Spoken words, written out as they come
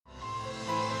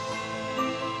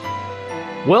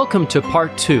Welcome to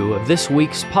part 2 of this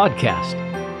week's podcast.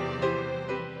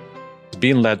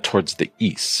 Being led towards the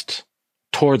east,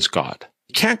 towards God.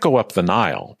 You can't go up the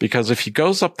Nile, because if he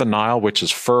goes up the Nile, which is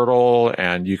fertile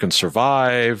and you can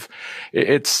survive,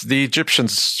 it's the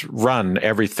Egyptians run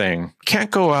everything. Can't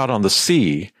go out on the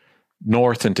sea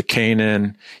north into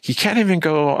Canaan. He can't even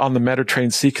go on the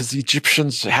Mediterranean Sea because the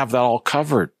Egyptians have that all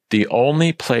covered. The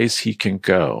only place he can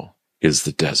go is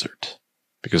the desert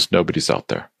because nobody's out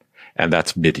there. And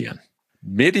that's Midian.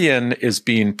 Midian is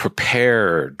being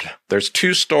prepared. There's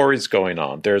two stories going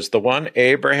on. There's the one,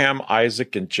 Abraham,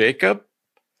 Isaac, and Jacob's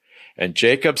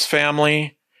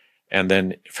family, and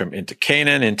then from into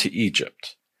Canaan, into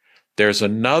Egypt. There's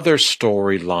another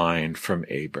storyline from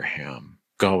Abraham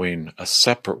going a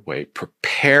separate way,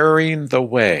 preparing the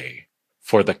way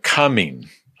for the coming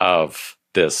of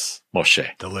this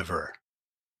Moshe. Deliverer.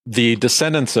 The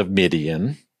descendants of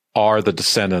Midian are the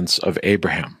descendants of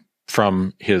Abraham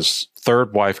from his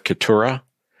third wife, Keturah.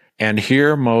 And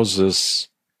here Moses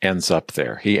ends up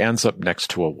there. He ends up next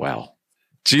to a well.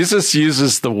 Jesus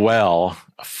uses the well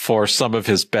for some of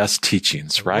his best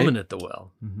teachings, right? Woman at the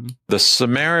well. Mm-hmm. The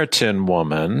Samaritan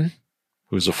woman,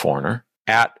 who's a foreigner,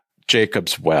 at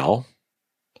Jacob's well.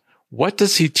 What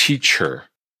does he teach her?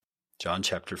 John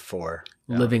chapter 4.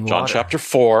 Living John water. chapter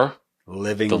 4.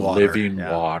 Living the water. living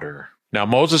water. Now,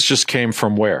 Moses just came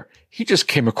from where? He just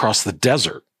came across the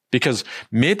desert because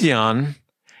Midian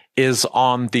is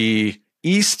on the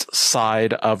east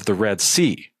side of the Red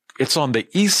Sea. It's on the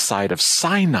east side of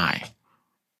Sinai.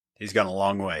 He's gone a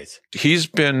long ways. He's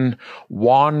been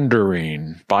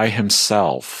wandering by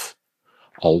himself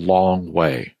a long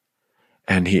way,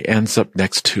 and he ends up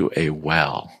next to a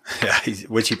well. Yeah,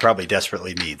 which he probably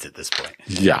desperately needs at this point.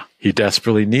 Yeah, he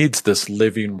desperately needs this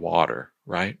living water,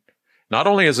 right? Not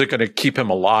only is it going to keep him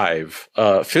alive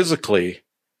physically,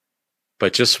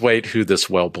 but just wait who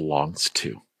this well belongs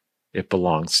to. It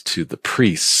belongs to the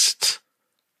priest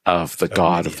of the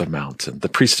God of the mountain, the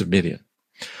priest of Midian.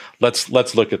 Let's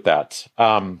look at that.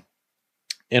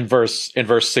 In verse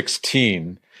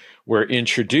 16, we're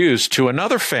introduced to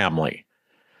another family.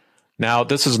 Now,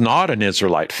 this is not an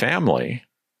Israelite family.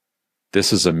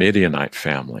 This is a Midianite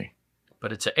family.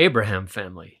 But it's an Abraham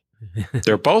family.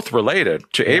 They're both related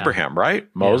to Abraham, right?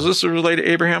 Moses is related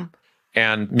to Abraham,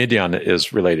 and Midian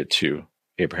is related to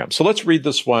Abraham. So let's read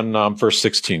this one, verse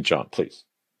 16, John, please.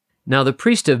 Now the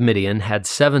priest of Midian had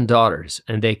 7 daughters,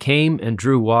 and they came and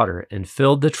drew water and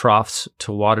filled the troughs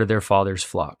to water their father's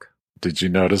flock. Did you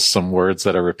notice some words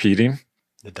that are repeating?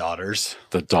 The daughters.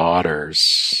 The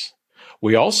daughters.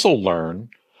 We also learn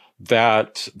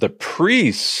that the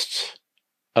priest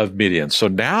of Midian, so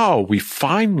now we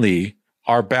finally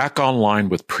are back online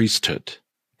with priesthood.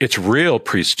 It's real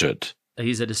priesthood.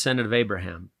 He's a descendant of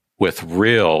Abraham. With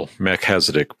real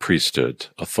Melchizedek priesthood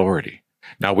authority.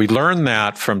 Now, we learn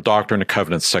that from Doctrine and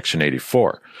Covenants, section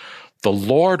 84. The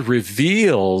Lord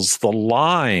reveals the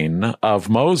line of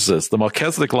Moses, the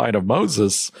Melchizedek line of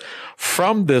Moses,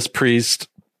 from this priest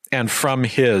and from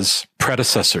his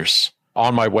predecessors.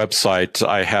 On my website,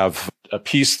 I have a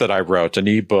piece that I wrote, an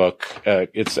ebook.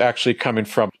 It's actually coming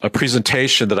from a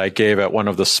presentation that I gave at one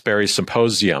of the Sperry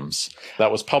Symposiums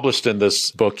that was published in this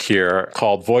book here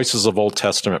called Voices of Old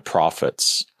Testament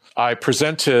Prophets. I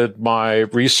presented my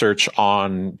research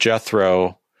on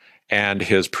Jethro and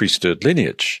his priesthood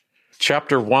lineage.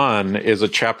 Chapter 1 is a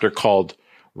chapter called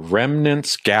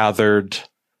Remnants Gathered,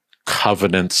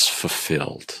 Covenants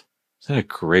Fulfilled. Isn't that a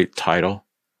great title?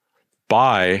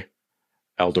 By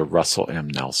Elder Russell M.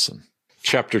 Nelson.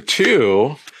 Chapter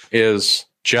 2 is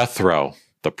Jethro,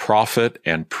 the prophet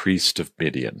and priest of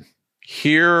Midian.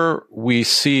 Here we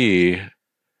see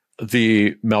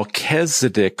the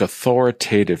Melchizedek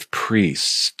authoritative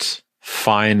priest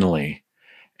finally,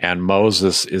 and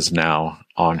Moses is now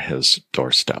on his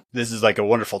doorstep. This is like a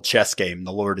wonderful chess game.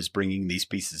 The Lord is bringing these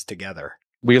pieces together.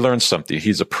 We learned something.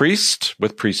 He's a priest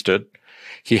with priesthood.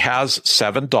 He has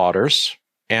 7 daughters.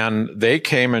 And they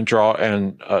came and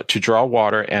to draw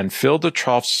water and fill the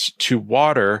troughs to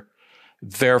water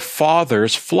their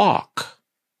father's flock.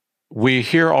 We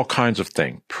hear all kinds of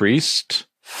things. Priest,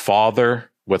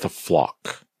 father with a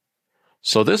flock.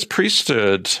 So this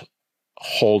priesthood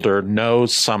holder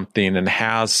knows something and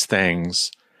has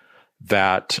things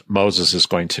that Moses is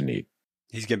going to need.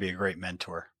 He's going to be a great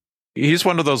mentor. He's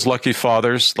one of those lucky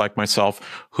fathers like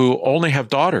myself who only have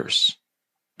daughters.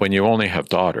 When you only have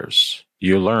daughters,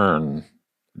 you learn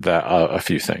that a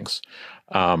few things.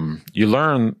 You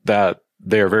learn that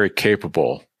they are very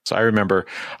capable. So I remember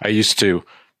I used to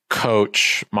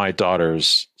coach my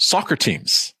daughter's soccer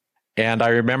teams. And I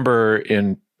remember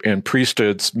in in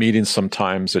priesthoods meetings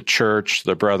sometimes at church,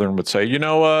 the brethren would say, you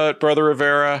know what, Brother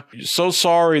Rivera, so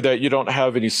sorry that you don't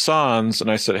have any sons. And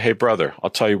I said, hey, brother, I'll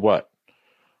tell you what,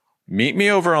 meet me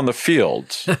over on the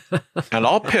field and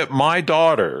I'll pit my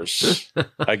daughters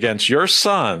against your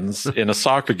sons in a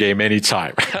soccer game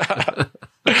anytime.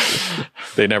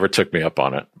 They never took me up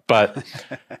on it. But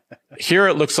here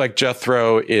it looks like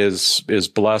Jethro is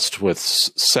blessed with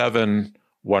 7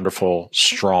 wonderful,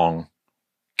 strong,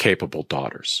 capable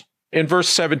daughters. In verse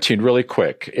 17, really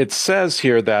quick, it says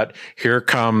here that here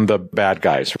come the bad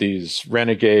guys, these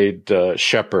renegade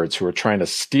shepherds who are trying to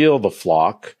steal the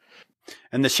flock.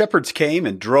 And the shepherds came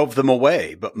and drove them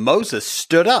away, but Moses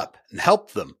stood up and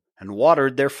helped them and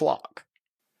watered their flock.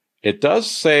 It does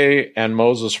say, and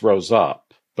Moses rose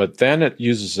up, but then it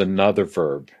uses another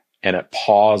verb, and it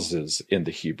pauses in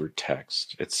the Hebrew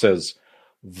text. It says,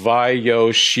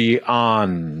 Vayoshian.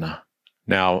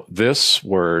 Now, this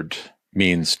word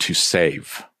means to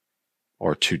save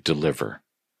or to deliver.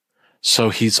 So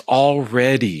he's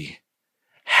already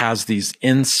has these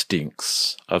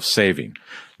instincts of saving.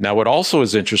 Now, what also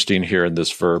is interesting here in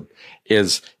this verb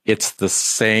is it's the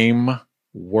same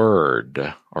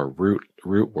word or root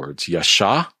words,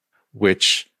 yasha,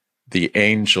 which the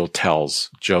angel tells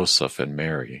Joseph and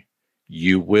Mary,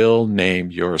 you will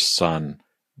name your son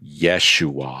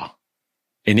Yeshua.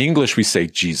 In English, we say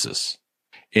Jesus.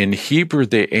 In Hebrew,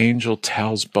 the angel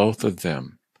tells both of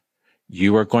them,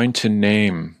 you are going to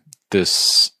name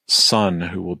this son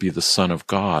who will be the Son of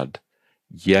God,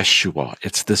 Yeshua.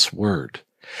 It's this word.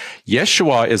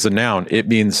 Yeshua is a noun. It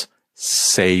means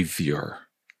savior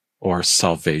or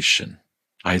salvation.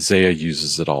 Isaiah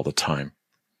uses it all the time.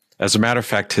 As a matter of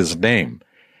fact, his name,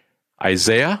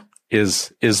 Isaiah,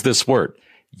 is this word,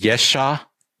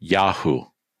 Yeshayahu.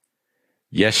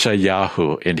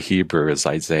 Yeshayahu in Hebrew is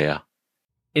Isaiah.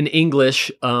 In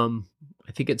English, I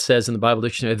think it says in the Bible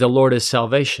dictionary, the Lord is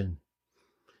salvation.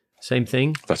 Same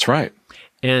thing. That's right.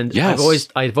 And yes.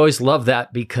 I've always loved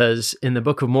that because in the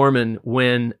Book of Mormon,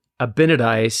 when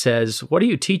Abinadi says, what are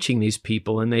you teaching these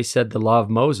people? And they said the law of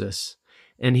Moses.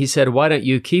 And he said, why don't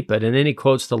you keep it? And then he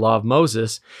quotes the law of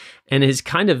Moses. And he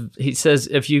says,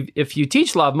 if you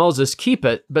teach law of Moses, keep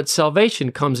it, but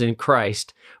salvation comes in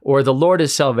Christ, or the Lord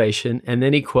is salvation. And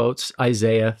then he quotes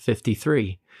Isaiah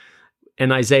 53.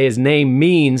 And Isaiah's name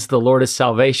means the Lord is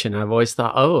salvation. I've always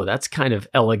thought, oh, that's kind of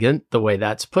elegant the way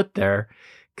that's put there,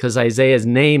 because Isaiah's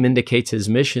name indicates his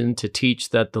mission to teach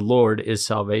that the Lord is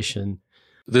salvation.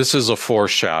 This is a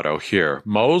foreshadow here.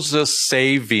 Moses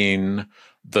saving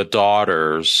the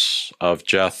daughters of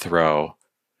Jethro,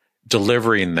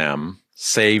 delivering them,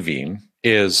 saving,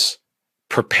 is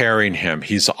preparing him.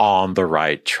 He's on the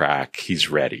right track.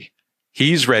 He's ready.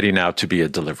 He's ready now to be a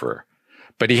deliverer.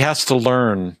 But he has to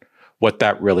learn what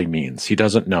that really means. He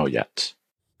doesn't know yet.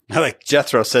 Like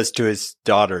Jethro says to his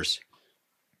daughters,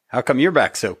 how come you're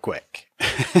back so quick?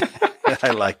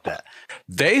 I like that.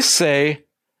 They say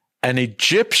an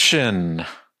Egyptian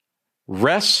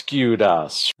rescued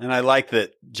us. And I like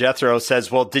that Jethro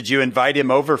says, well, did you invite him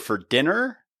over for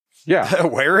dinner? Yeah.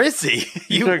 Where is he?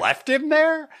 You left him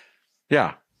there?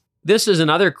 Yeah. This is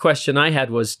another question I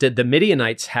had was, did the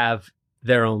Midianites have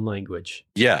their own language?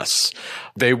 Yes,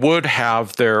 they would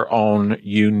have their own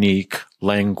unique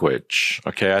language.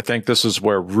 Okay, I think this is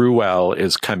where Ruel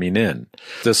is coming in.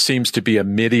 This seems to be a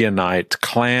Midianite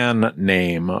clan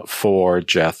name for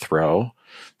Jethro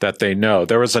that they know.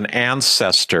 There was an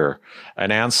ancestor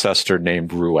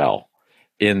named Ruel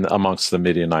amongst the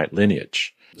Midianite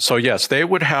lineage. So yes, they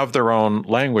would have their own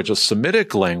language, a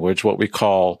Semitic language, what we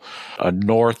call a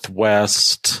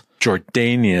Northwest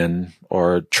Jordanian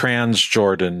or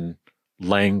Transjordan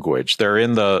language. They're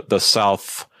in the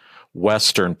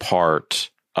southwestern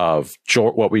part of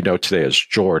what we know today as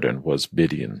Jordan was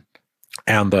Midian,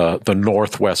 and the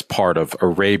northwest part of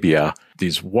Arabia,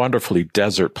 these wonderfully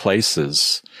desert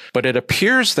places. But it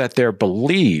appears that their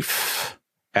belief,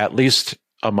 at least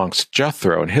amongst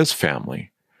Jethro and his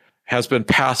family, has been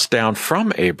passed down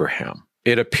from Abraham.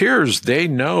 It appears they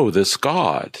know this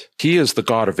God. He is the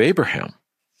God of Abraham.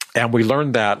 And we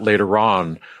learn that later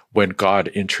on when God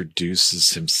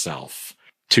introduces himself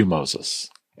to Moses.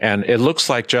 And it looks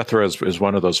like Jethro is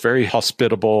one of those very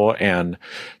hospitable and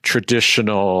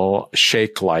traditional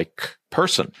sheikh-like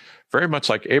person, very much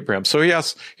like Abraham. So he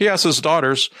asks his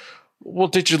daughters, well,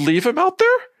 did you leave him out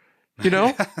there? You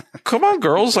know, come on,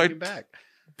 girls,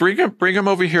 bring him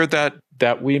over here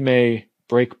that we may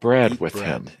break bread with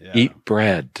him. Yeah. Eat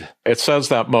bread. It says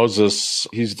that Moses,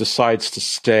 he decides to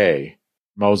stay.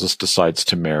 Moses decides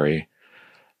to marry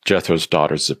Jethro's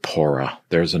daughter, Zipporah.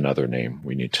 There's another name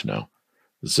we need to know.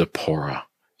 Zipporah.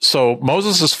 So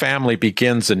Moses' family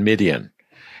begins in Midian.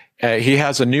 He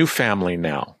has a new family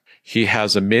now. He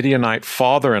has a Midianite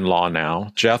father-in-law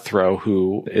now, Jethro,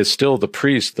 who is still the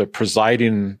priest, the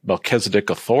presiding Melchizedek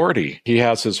authority. He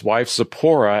has his wife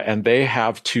Zipporah, and they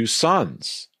have 2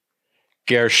 sons.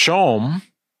 Gershom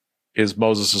is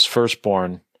Moses'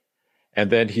 firstborn,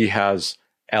 and then he has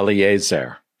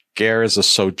Eleazar. Ger is a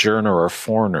sojourner or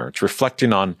foreigner. It's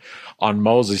reflecting on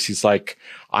Moses. He's like,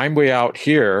 I'm way out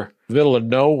here, middle of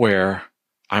nowhere.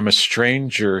 I'm a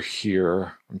stranger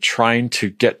here. I'm trying to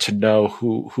get to know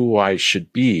who I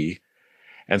should be.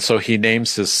 And so he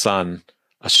names his son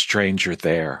a stranger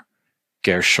there,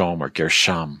 Gershom or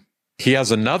Gershom. He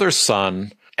has another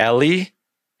son,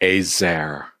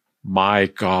 Eleazar. My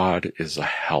God is a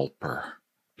helper.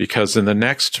 Because in the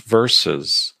next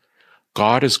verses,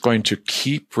 God is going to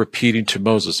keep repeating to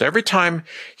Moses. Every time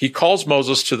he calls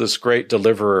Moses to this great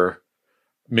deliverer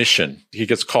mission, he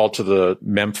gets called to the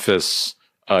Memphis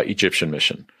Egyptian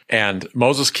mission. And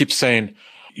Moses keeps saying,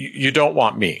 you don't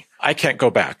want me. I can't go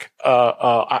back.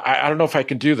 I don't know if I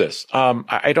can do this. I'm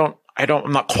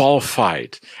not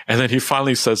qualified. And then he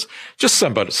finally says, just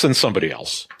send somebody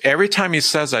else. Every time he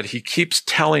says that, he keeps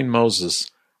telling Moses,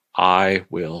 I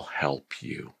will help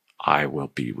you. I will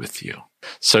be with you.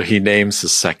 So he names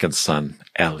his second son,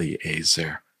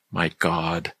 Eleazar. My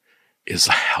God is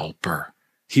a helper.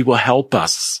 He will help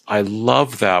us. I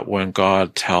love that when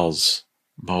God tells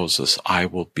Moses, I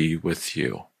will be with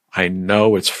you. I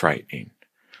know it's frightening.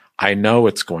 I know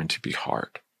it's going to be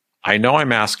hard. I know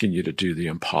I'm asking you to do the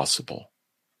impossible.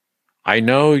 I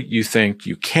know you think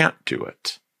you can't do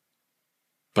it,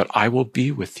 but I will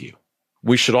be with you.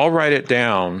 We should all write it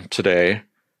down today,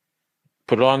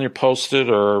 put it on your Post-it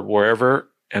or wherever,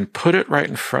 and put it right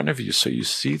in front of you so you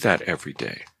see that every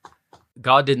day.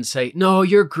 God didn't say, no,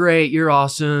 you're great, you're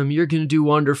awesome, you're going to do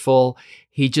wonderful.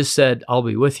 He just said, I'll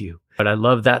be with you. But I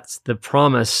love that's the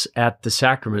promise at the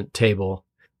sacrament table.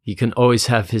 You can always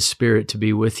have his spirit to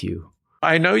be with you.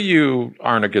 I know you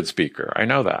aren't a good speaker. I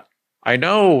know that. I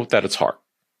know that it's hard.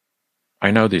 I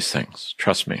know these things.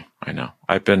 Trust me. I know.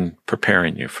 I've been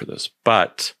preparing you for this,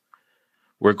 but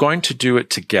we're going to do it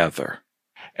together.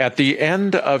 At the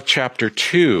end of chapter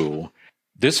 2,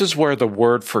 this is where the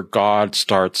word for God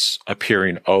starts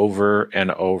appearing over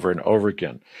and over and over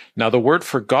again. Now, the word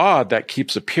for God that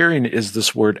keeps appearing is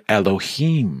this word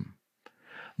Elohim.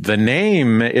 The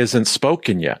name isn't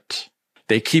spoken yet.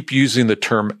 They keep using the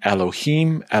term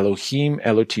Elohim, Elohim,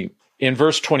 Elohim. In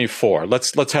verse 24,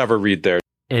 let's have a read there.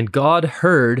 And God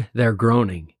heard their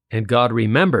groaning, and God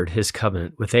remembered his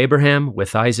covenant with Abraham,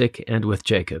 with Isaac, and with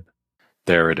Jacob.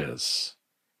 There it is.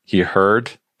 He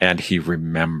heard and he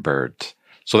remembered.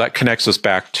 So that connects us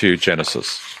back to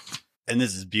Genesis. And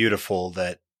this is beautiful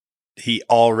that he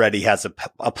already has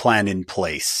a plan in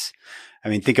place. I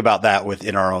mean, think about that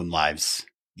within our own lives.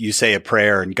 You say a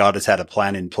prayer and God has had a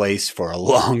plan in place for a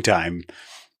long time.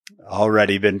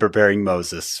 Already been preparing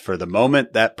Moses for the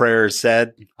moment that prayer is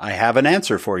said. I have an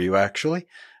answer for you, actually.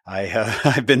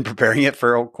 I've been preparing it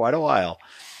for quite a while.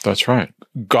 That's right.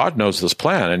 God knows this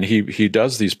plan and he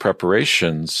does these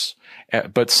preparations,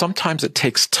 but sometimes it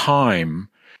takes time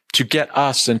to get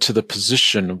us into the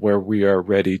position where we are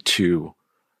ready to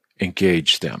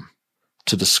engage them,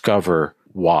 to discover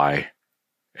why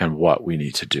and what we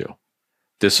need to do.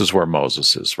 This is where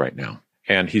Moses is right now.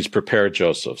 And he's prepared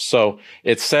Joseph. So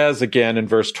it says again in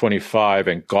verse 25,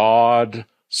 and God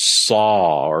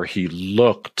saw, or he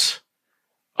looked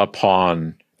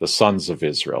upon the sons of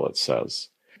Israel, it says.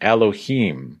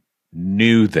 Elohim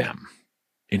knew them.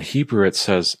 In Hebrew it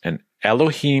says, and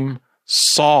Elohim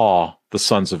saw the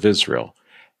sons of Israel,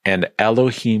 and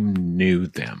Elohim knew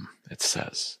them, it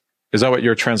says. Is that what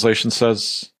your translation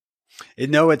says?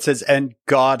 No, it says, and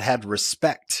God had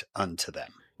respect unto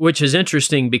them. Which is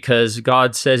interesting because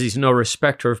God says he's no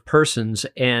respecter of persons,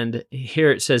 and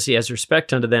here it says he has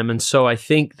respect unto them, and so I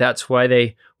think that's why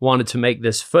they wanted to make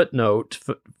this footnote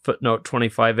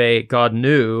 25a, God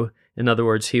knew, in other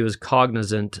words, he was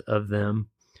cognizant of them.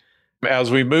 As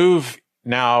we move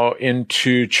now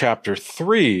into chapter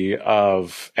 3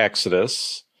 of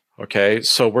Exodus, okay,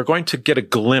 so we're going to get a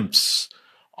glimpse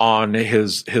on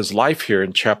his life here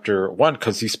in chapter 1,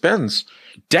 because he spends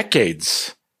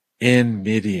decades in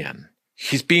Midian.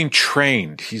 He's being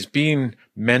trained, he's being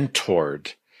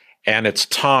mentored, and it's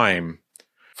time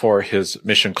for his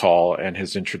mission call and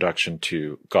his introduction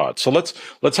to God. So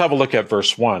let's have a look at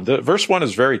verse 1. Verse 1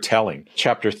 is very telling.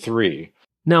 Chapter 3.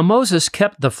 Now Moses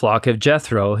kept the flock of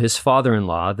Jethro, his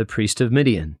father-in-law, the priest of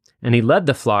Midian, and he led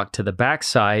the flock to the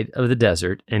backside of the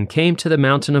desert and came to the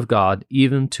mountain of God,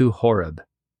 even to Horeb.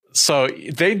 So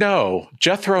they know,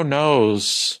 Jethro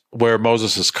knows where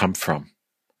Moses has come from,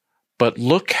 but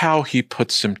look how he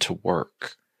puts him to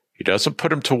work. He doesn't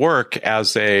put him to work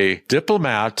as a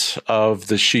diplomat of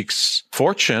the sheikh's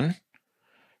fortune.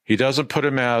 He doesn't put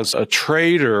him as a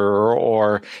trader,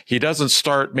 or he doesn't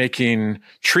start making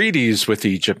treaties with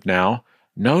Egypt now.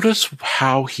 Notice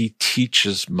how he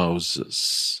teaches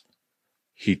Moses.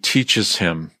 He teaches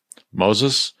him,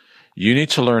 Moses, you need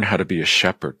to learn how to be a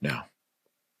shepherd now.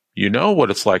 You know what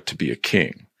it's like to be a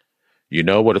king. You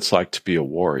know what it's like to be a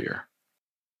warrior.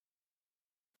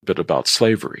 A bit about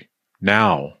slavery.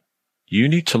 Now, you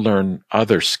need to learn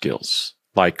other skills,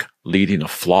 like leading a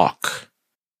flock.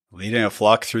 Leading a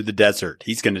flock through the desert.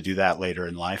 He's going to do that later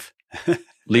in life.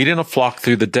 Leading a flock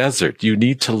through the desert. You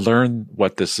need to learn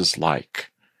what this is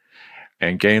like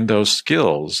and gain those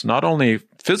skills, not only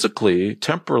physically,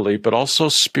 temporally, but also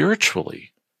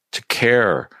spiritually, to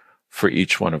care for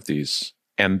each one of these.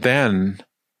 And then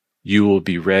you will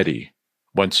be ready,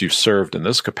 once you've served in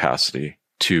this capacity,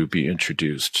 to be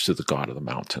introduced to the God of the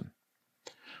mountain.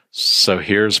 So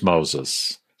here's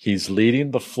Moses. He's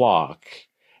leading the flock,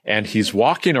 and he's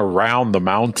walking around the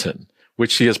mountain,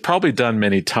 which he has probably done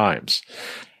many times.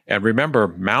 And remember,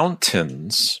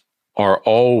 mountains are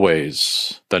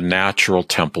always the natural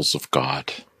temples of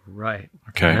God. Right.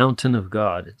 Okay. Mountain of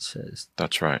God, it says.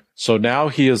 That's right. So now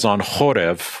he is on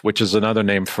Horeb, which is another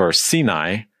name for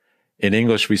Sinai. In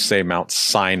English, we say Mount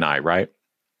Sinai, right?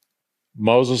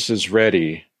 Moses is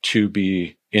ready to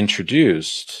be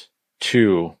introduced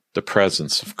to the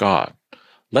presence of God.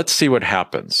 Let's see what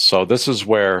happens. So this is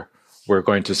where we're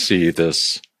going to see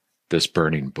this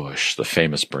burning bush, the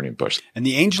famous burning bush. And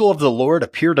the angel of the Lord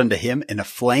appeared unto him in a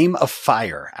flame of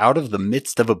fire out of the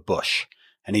midst of a bush.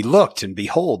 And he looked, and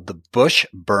behold, the bush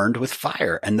burned with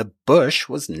fire, and the bush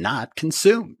was not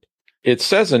consumed. It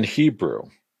says in Hebrew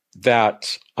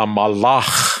that a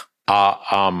malach,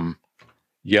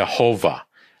 Yehovah.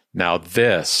 Now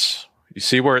this, you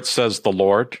see where it says the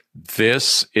Lord?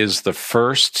 This is the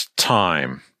first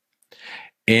time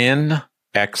in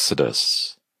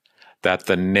Exodus that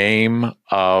the name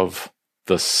of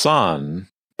the Son,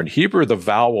 in Hebrew, the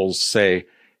vowels say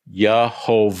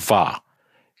Yehovah,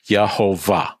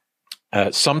 Yehovah.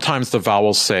 Sometimes the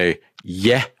vowels say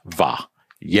Yehvah,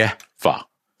 Yehvah.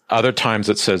 Other times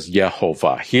it says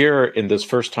Yehovah. Here in this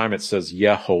first time it says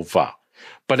Yehovah.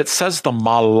 But it says the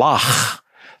Malach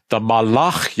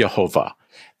Yehovah.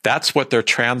 That's what they're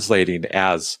translating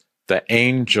as the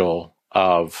angel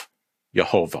of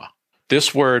Yehovah.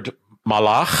 This word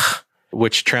Malach,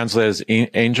 which translates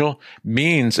angel,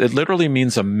 it literally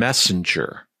means a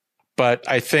messenger. But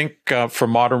I think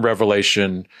from modern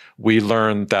revelation, we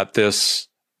learn that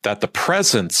the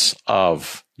presence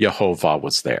of Yehovah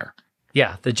was there.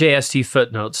 Yeah, the JST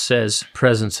footnote says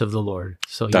presence of the Lord.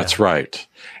 So yeah. That's right.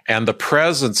 And the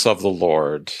presence of the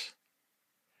Lord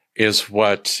is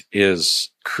what is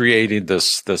creating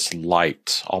this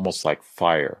light, almost like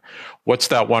fire. What's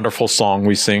that wonderful song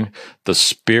we sing? The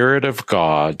Spirit of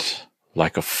God,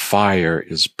 like a fire,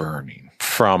 is burning.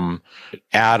 From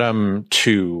Adam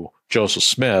to Joseph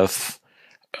Smith,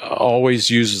 always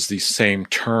uses these same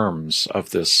terms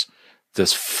of this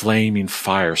flaming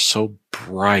fire, so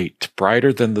bright,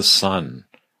 brighter than the sun,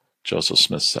 Joseph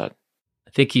Smith said.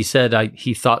 I think he said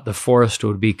he thought the forest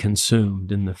would be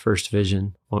consumed in the first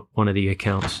vision, one of the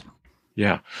accounts.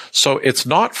 Yeah. So it's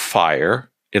not fire.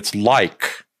 It's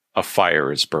like a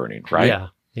fire is burning, right? Yeah,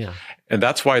 yeah. And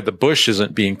that's why the bush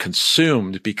isn't being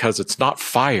consumed, because it's not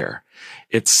fire.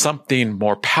 It's something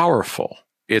more powerful.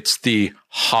 It's the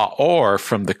Ha'or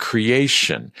from the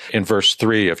creation in verse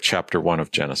 3 of chapter 1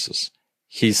 of Genesis.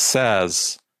 It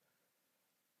says,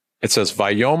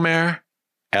 Vayomer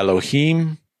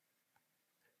Elohim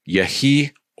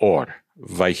Yehi Or,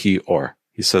 Vayhi Or.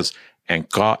 He says, and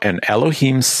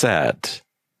Elohim said,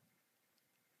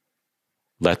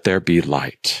 let there be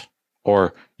light.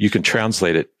 Or you can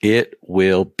translate it, it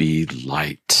will be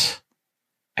light.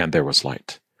 And there was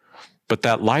light. But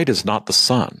that light is not the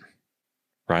sun,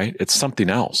 right? It's something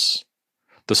else.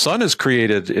 The sun is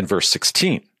created in verse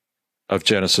 16 of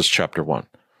Genesis chapter 1.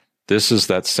 This is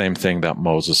that same thing that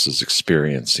Moses is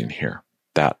experiencing here,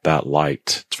 that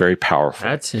light. It's very powerful.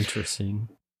 That's interesting.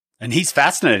 And he's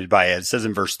fascinated by it. It says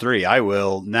in verse 3, I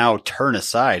will now turn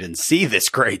aside and see this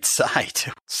great sight.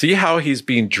 See how he's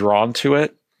being drawn to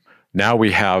it? Now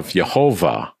we have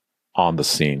Yehovah on the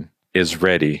scene, is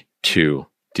ready to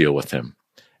deal with him.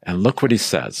 And look what he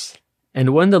says.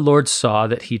 And when the Lord saw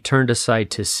that he turned aside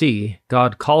to see,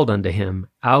 God called unto him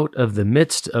out of the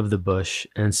midst of the bush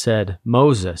and said,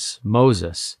 Moses,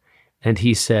 Moses. And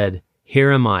he said,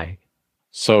 Here am I.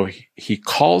 So he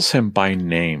calls him by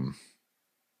name,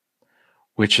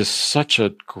 which is such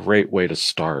a great way to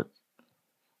start.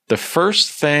 The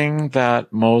first thing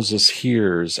that Moses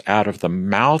hears out of the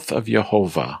mouth of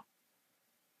Jehovah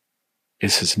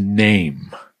is his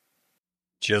name.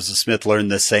 Joseph Smith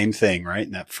learned the same thing, right?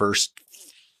 In that first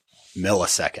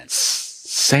millisecond.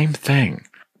 Same thing.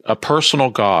 A personal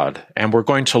God. And we're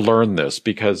going to learn this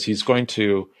because he's going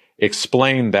to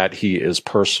explain that he is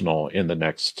personal in the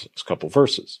next couple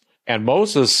verses. And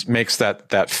Moses makes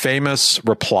that famous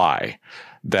reply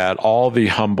that all the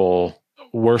humble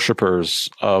worshipers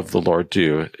of the Lord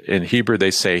do. In Hebrew,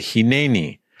 they say,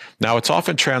 Hineni. Now, it's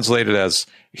often translated as,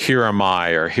 here am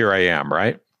I, or here I am,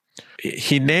 right?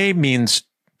 Hine means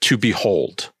to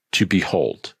behold, to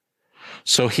behold.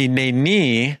 So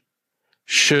Hineni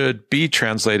should be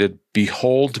translated,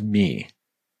 behold me,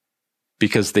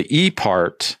 because the E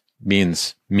part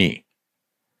means me.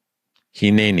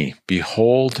 Hineni,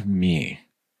 behold me.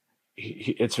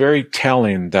 It's very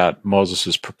telling that Moses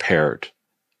is prepared.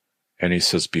 And he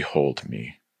says, behold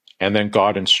me. And then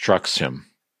God instructs him,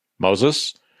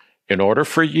 Moses, in order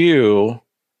for you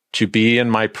to be in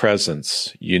my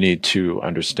presence, you need to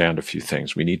understand a few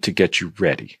things. We need to get you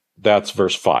ready. That's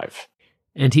verse 5.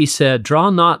 And he said, draw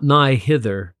not nigh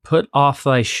hither, put off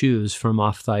thy shoes from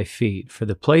off thy feet, for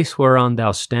the place whereon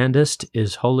thou standest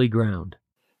is holy ground.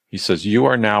 He says, you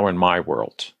are now in my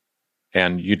world,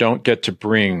 and you don't get to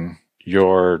bring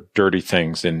your dirty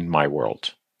things in my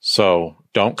world. So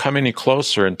don't come any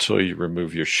closer until you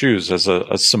remove your shoes, as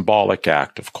a symbolic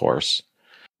act, of course.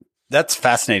 That's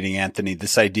fascinating, Anthony.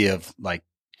 This idea of like,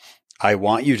 I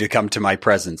want you to come to my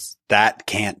presence. That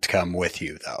can't come with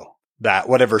you, though. That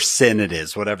whatever sin it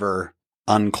is, whatever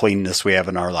uncleanness we have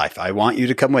in our life, I want you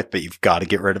to come with, but you've got to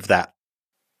get rid of that.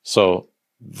 So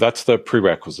that's the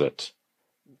prerequisite.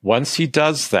 Once he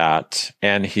does that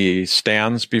and he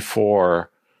stands before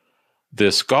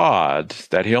this God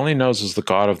that he only knows as the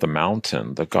God of the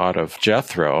mountain, the God of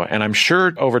Jethro, and I'm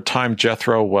sure over time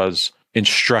Jethro was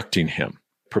instructing him,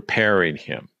 preparing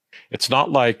him. It's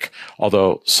not like,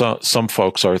 although some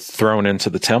folks are thrown into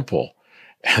the temple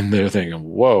and they're thinking,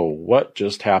 whoa, what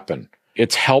just happened?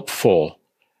 It's helpful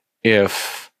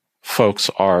if folks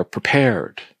are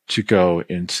prepared to go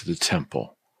into the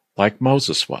temple like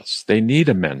Moses was. They need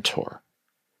a mentor.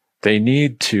 They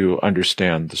need to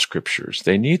understand the scriptures.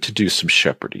 They need to do some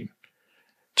shepherding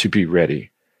to be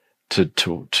ready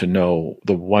to know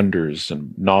the wonders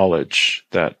and knowledge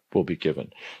that will be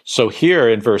given. So here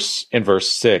in verse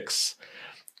 6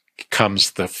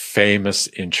 comes the famous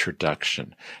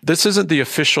introduction. This isn't the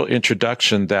official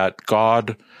introduction that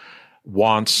God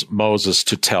wants Moses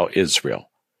to tell Israel.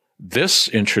 This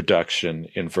introduction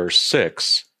in verse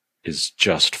 6 is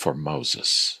just for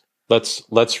Moses.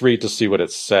 Let's read to see what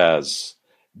it says.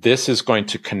 This is going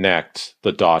to connect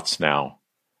the dots now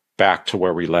back to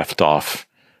where we left off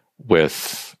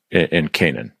with in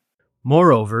Canaan.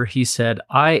 Moreover, he said,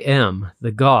 I am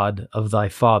the God of thy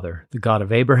father, the God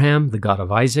of Abraham, the God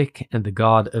of Isaac, and the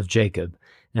God of Jacob.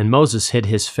 And Moses hid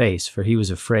his face, for he was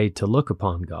afraid to look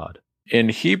upon God. In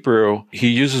Hebrew, he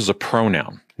uses a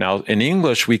pronoun. Now, in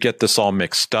English, we get this all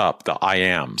mixed up, the I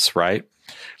ams, right?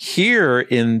 Here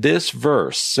in this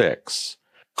verse 6,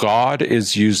 God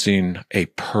is using a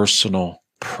personal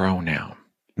pronoun,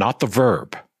 not the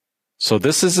verb. So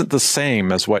this isn't the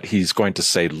same as what he's going to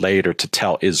say later to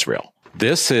tell Israel.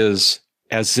 This is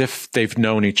as if they've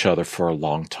known each other for a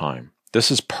long time.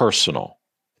 This is personal.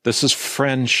 This is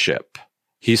friendship.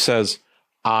 He says,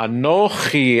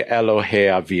 Anochi Elohei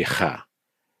Avicha.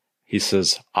 He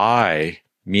says,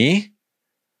 me,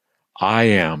 I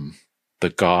am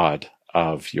the God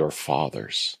of your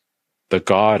fathers, the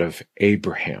God of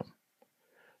Abraham,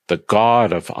 the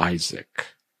God of Isaac,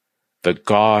 the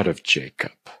God of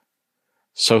Jacob.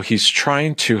 So he's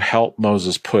trying to help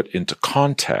Moses put into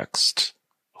context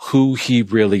who he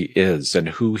really is and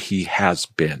who he has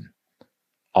been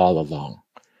all along.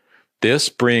 This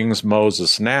brings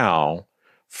Moses now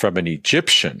from an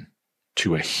Egyptian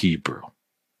to a Hebrew.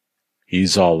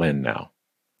 He's all in now.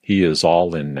 He is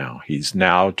all in now. He's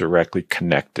now directly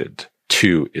connected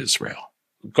to Israel.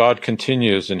 God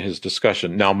continues in his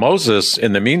discussion. Now, Moses,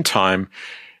 in the meantime,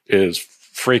 is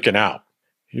freaking out.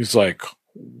 He's like,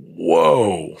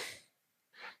 whoa.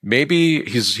 Maybe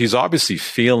he's obviously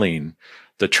feeling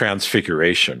the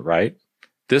transfiguration, right?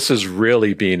 This is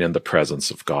really being in the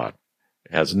presence of God.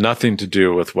 It has nothing to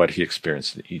do with what he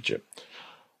experienced in Egypt.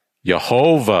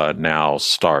 Jehovah now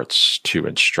starts to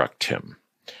instruct him.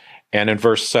 And in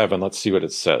verse 7, let's see what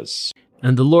it says.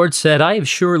 And the Lord said, I have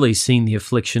surely seen the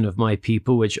affliction of my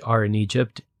people which are in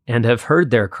Egypt, and have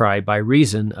heard their cry by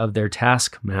reason of their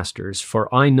taskmasters,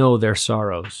 for I know their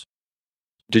sorrows.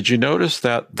 Did you notice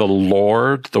that the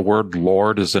word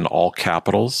Lord is in all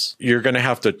capitals? You're going to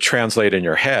have to translate in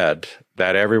your head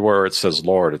that everywhere it says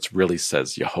Lord, it really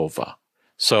says Jehovah.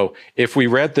 So if we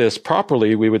read this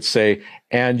properly, we would say,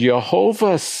 and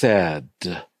Jehovah said,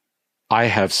 I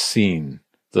have seen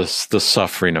the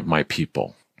suffering of my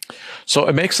people. So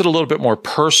it makes it a little bit more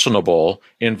personable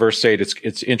in verse 8.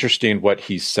 It's interesting what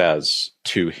he says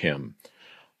to him.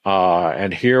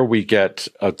 And here we get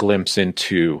a glimpse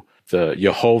into the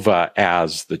Jehovah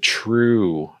as the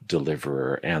true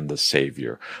deliverer and the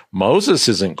savior. Moses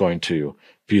isn't going to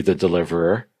be the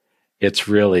deliverer. It's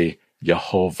really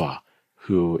Jehovah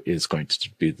who is going to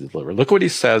be the deliverer. Look what he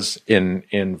says in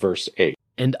verse 8.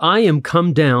 And I am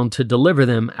come down to deliver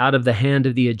them out of the hand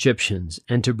of the Egyptians,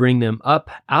 and to bring them up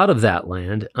out of that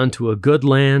land unto a good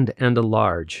land and a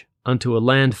large, unto a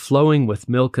land flowing with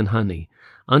milk and honey,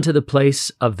 unto the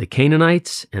place of the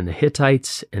Canaanites, and the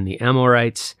Hittites, and the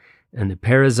Amorites, and the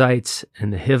Perizzites,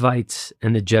 and the Hivites,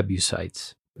 and the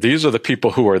Jebusites. These are the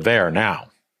people who are there now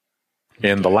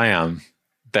in the land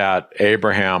that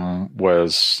Abraham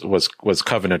was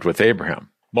covenanted with Abraham.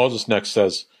 Moses next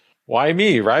says, why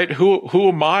me, right? Who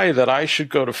am I that I should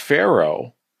go to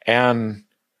Pharaoh and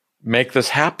make this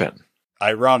happen?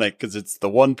 Ironic, because it's the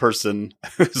one person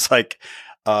who's like,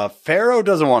 Pharaoh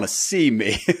doesn't want to see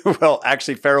me. Well,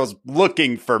 actually, Pharaoh's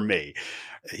looking for me.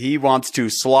 He wants to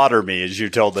slaughter me, as you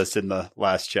told us in the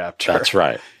last chapter. That's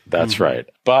right. That's right.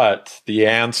 But the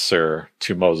answer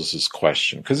to Moses'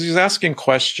 question, because he's asking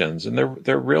questions, and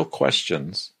they're real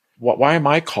questions. Why am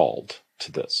I called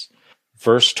to this?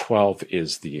 Verse 12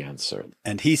 is the answer.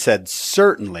 And he said,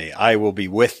 certainly I will be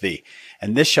with thee,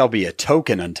 and this shall be a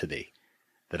token unto thee,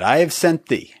 that I have sent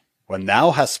thee. When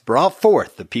thou hast brought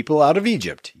forth the people out of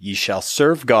Egypt, ye shall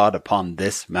serve God upon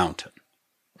this mountain.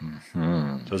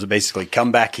 Mm-hmm. So it's basically,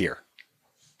 come back here.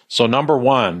 So number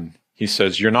one, he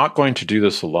says, you're not going to do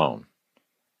this alone.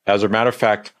 As a matter of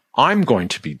fact, I'm going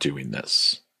to be doing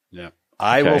this. Yeah.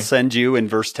 I will send you in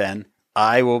verse 10.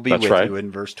 I will be with you in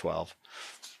verse 12.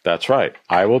 That's right.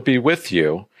 I will be with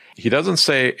you. He doesn't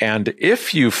say, and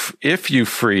if you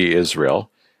free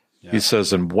Israel, he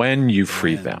says, and when you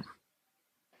free them,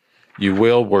 you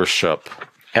will worship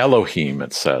Elohim,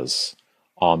 it says,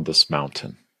 on this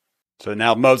mountain. So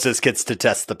now Moses gets to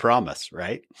test the promise,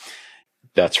 right?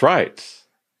 That's right.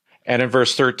 And in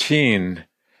verse 13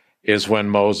 is when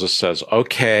Moses says,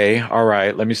 okay, all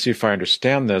right, let me see if I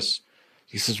understand this.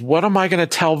 He says, what am I going to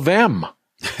tell them?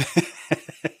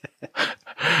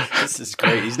 This is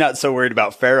great. He's not so worried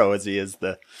about Pharaoh as he is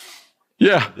the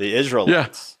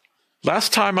Israelites. Yeah.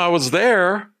 Last time I was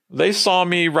there, they saw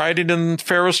me riding in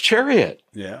Pharaoh's chariot.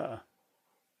 Yeah.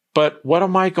 But what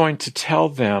am I going to tell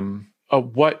them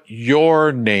of what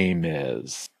your name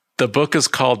is? The book is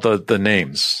called the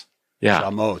names. Yeah.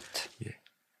 Shemot.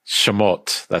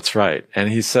 Shemot. That's right. And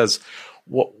he says,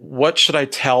 what should I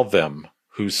tell them?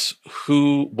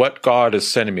 What God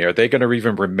is sending me? Are they going to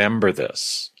even remember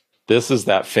this? This is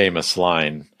that famous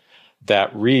line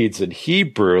that reads in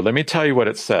Hebrew. Let me tell you what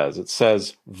it says. It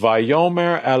says,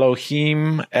 Vayomer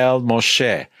Elohim el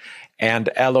Moshe. And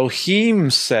Elohim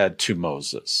said to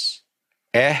Moses,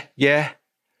 Ehyeh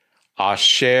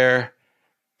asher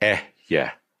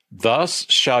ehyeh. Thus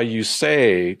shall you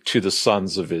say to the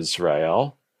sons of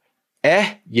Israel,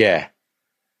 Ehyeh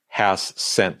has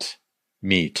sent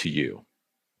me to you.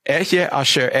 Ehyeh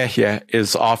asher ehyeh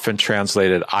is often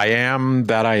translated, I am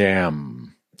that I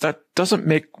am. That doesn't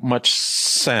make much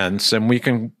sense, and we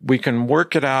can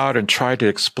work it out and try to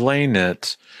explain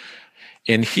it.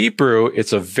 In Hebrew,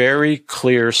 it's a very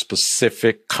clear,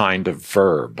 specific kind of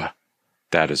verb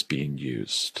that is being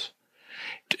used.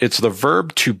 It's the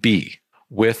verb to be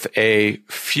with a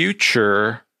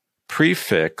future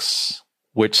prefix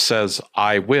which says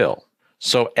I will.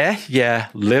 So ehyeh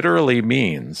literally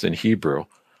means in Hebrew,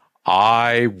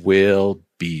 I will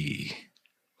be.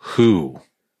 Who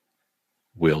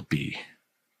will be?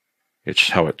 It's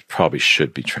how it probably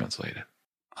should be translated.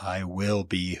 I will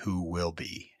be who will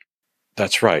be.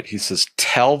 That's right. He says,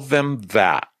 tell them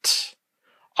that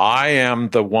I am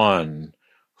the one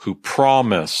who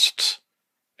promised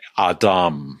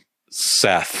Adam,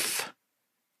 Seth,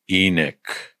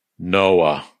 Enoch,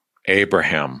 Noah,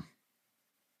 Abraham,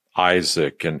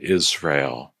 Isaac, and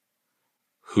Israel,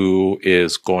 who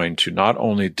is going to not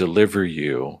only deliver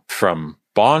you from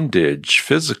bondage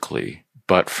physically,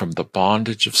 but from the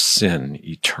bondage of sin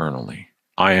eternally.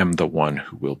 I am the one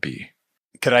who will be.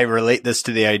 Could I relate this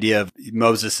to the idea of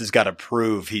Moses has got to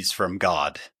prove he's from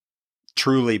God,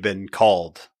 truly been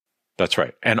called? That's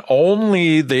right. And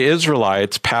only the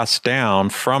Israelites passed down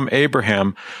from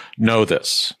Abraham know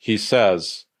this. He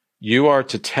says, you are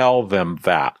to tell them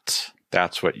that.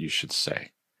 That's what you should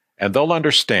say. And they'll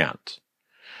understand.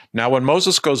 Now, when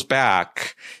Moses goes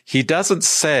back, he doesn't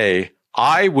say,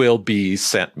 I will be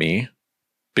sent me,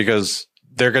 because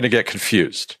they're going to get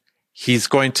confused. He's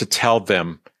going to tell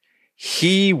them,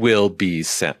 he will be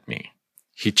sent me.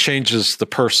 He changes the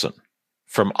person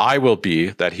from I will be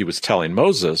that he was telling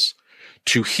Moses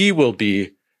to he will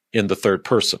be in the third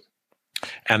person.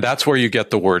 And that's where you get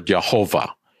the word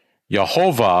Yehovah.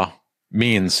 Yehovah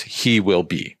means he will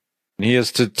be. And he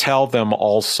is to tell them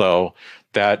also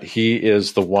that he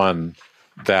is the one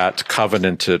that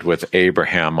covenanted with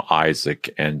Abraham,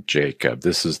 Isaac, and Jacob.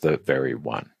 This is the very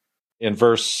one. In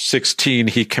verse 16,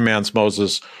 he commands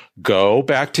Moses, go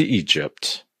back to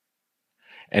Egypt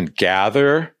and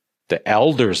gather the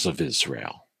elders of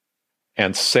Israel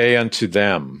and say unto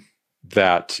them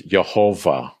that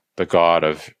Jehovah, the God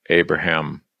of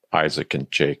Abraham, Isaac, and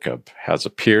Jacob, has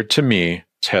appeared to me,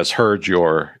 has heard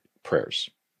your prayers.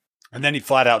 And then he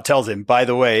flat out tells him, by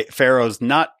the way, Pharaoh's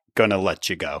not going to let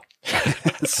you go.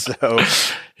 So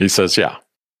he says, yeah.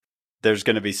 There's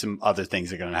going to be some other things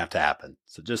that are going to have to happen.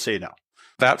 So just so you know.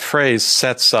 That phrase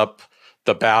sets up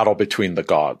the battle between the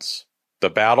gods. The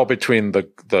battle between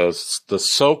the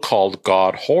so-called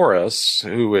god Horus,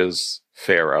 who is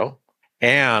Pharaoh,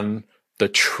 and the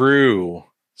true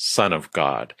Son of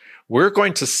God. We're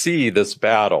going to see this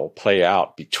battle play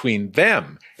out between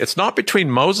them. It's not between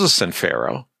Moses and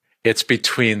Pharaoh. It's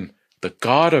between the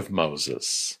God of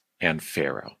Moses and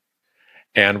Pharaoh.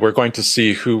 And we're going to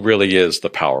see who really is the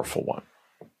powerful one.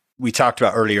 We talked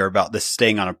about earlier about this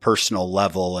staying on a personal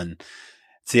level, and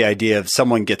it's the idea of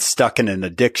someone gets stuck in an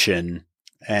addiction,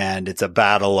 and it's a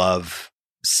battle of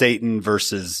Satan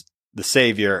versus the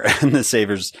Savior, and the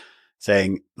Savior's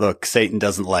saying, look, Satan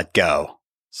doesn't let go.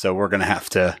 So we're going to have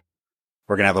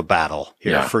a battle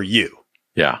here for you.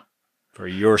 Yeah. For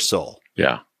your soul.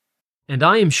 Yeah. And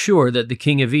I am sure that the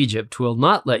king of Egypt will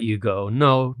not let you go.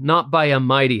 No, not by a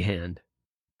mighty hand.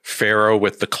 Pharaoh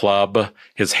with the club,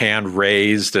 his hand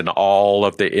raised, and all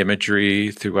of the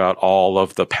imagery throughout all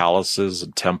of the palaces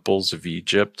and temples of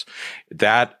Egypt.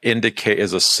 That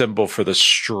is a symbol for the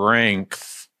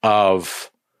strength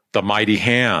of the mighty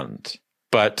hand.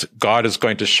 But God is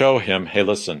going to show him, hey,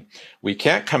 listen, we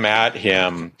can't come at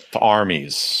him with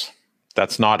armies.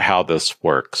 That's not how this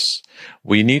works.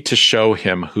 We need to show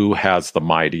him who has the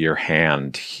mightier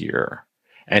hand here.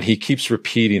 And he keeps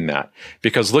repeating that,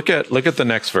 because look at the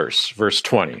next verse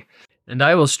 20. And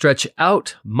I will stretch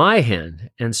out my hand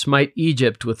and smite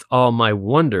Egypt with all my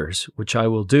wonders, which I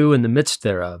will do in the midst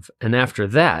thereof. And after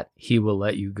that, he will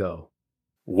let you go.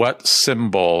 What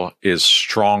symbol is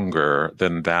stronger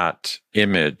than that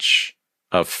image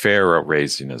of Pharaoh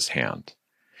raising his hand?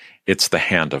 It's the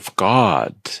hand of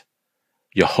God,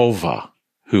 Jehovah,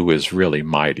 who is really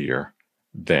mightier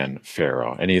than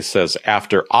Pharaoh. And he says,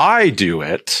 after I do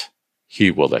it,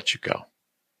 he will let you go.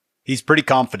 He's pretty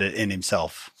confident in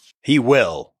himself. He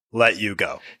will let you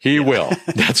go. He will.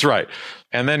 That's right.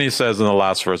 And then he says in the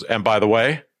last verse, and by the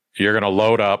way, you're going to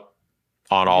load up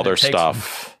on all their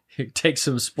stuff. Take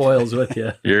some spoils with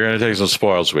you. You're going to take some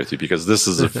spoils with you, because this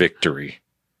is a victory.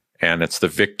 And it's the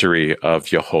victory of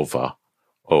Jehovah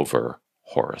over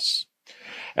Horus.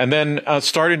 And then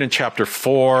starting in chapter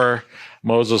 4,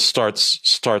 Moses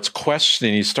starts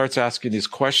questioning. He starts asking these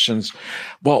questions.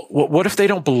 Well, what if they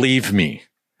don't believe me?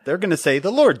 They're going to say,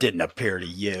 the Lord didn't appear to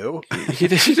you. He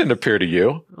didn't appear to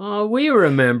you. Oh, we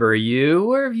remember you.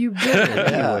 Where have you been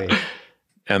anyway?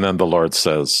 And then the Lord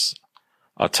says,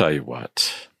 I'll tell you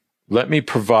what. Let me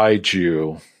provide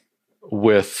you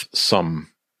with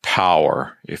some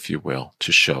power, if you will,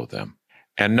 to show them.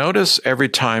 And notice every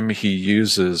time he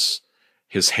uses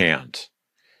his hand,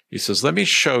 he says, let me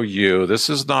show you.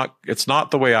 It's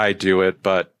not the way I do it,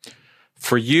 but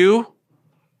for you,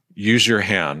 use your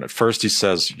hand. At first he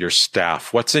says, your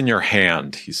staff. What's in your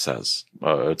hand? He says,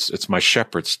 it's my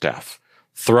shepherd's staff.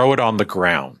 Throw it on the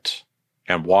ground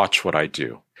and watch what I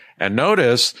do. And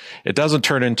notice it doesn't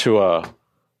turn into a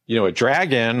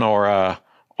dragon or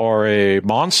a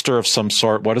monster of some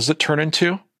sort. What does it turn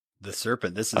into? The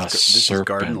serpent. This is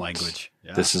garden language.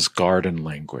 Yeah. This is garden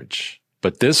language.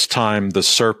 But this time the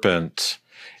serpent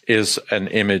is an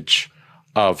image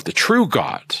of the true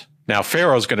God. Now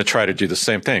Pharaoh's going to try to do the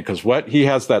same thing, because he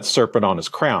has that serpent on his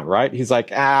crown, right? He's like,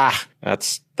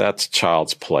 that's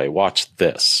child's play. Watch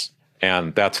this.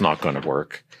 And that's not going to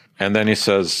work. And then he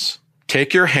says,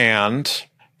 take your hand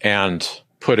and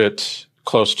put it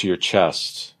close to your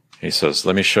chest. He says,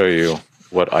 let me show you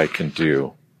what I can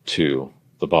do to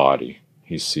the body.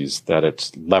 He sees that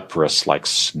it's leprous like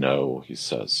snow, he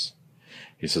says.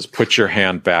 He says, put your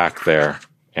hand back there,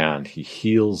 and he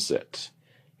heals it.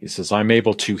 He says, I'm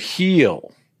able to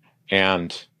heal.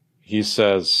 And he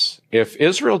says, if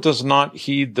Israel does not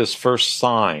heed this first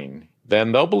sign,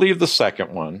 then they'll believe the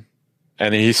second one.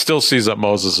 And he still sees that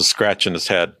Moses is scratching his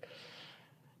head.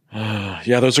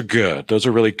 Yeah, those are good. Those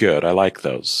are really good. I like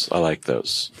those. God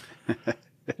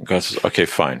says, okay,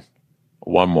 fine.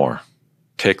 One more.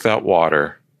 Take that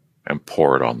water and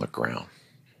pour it on the ground.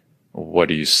 What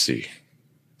do you see?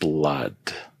 Blood.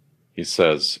 He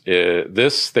says,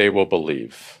 this they will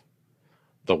believe.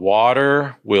 The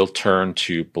water will turn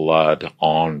to blood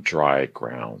on dry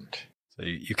ground. So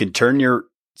you can turn your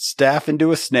staff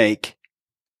into a snake,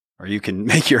 or you can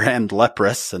make your hand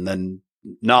leprous and then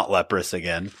not leprous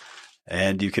again,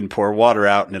 and you can pour water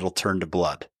out and it'll turn to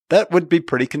blood. That would be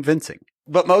pretty convincing.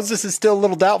 But Moses is still a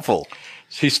little doubtful.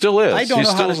 He still is. I don't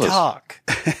know how to talk.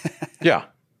 Yeah.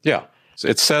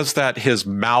 It says that his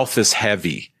mouth is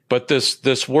heavy. But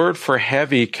this word for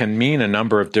heavy can mean a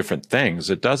number of different things.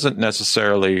 It doesn't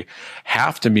necessarily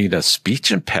have to mean a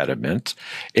speech impediment.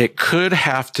 It could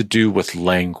have to do with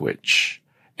language.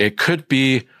 It could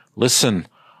be, listen,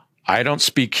 I don't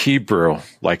speak Hebrew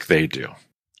like they do.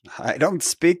 I don't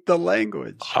speak the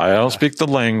language. I don't speak the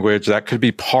language. That could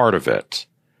be part of it.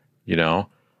 You know,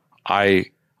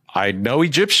 I know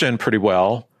Egyptian pretty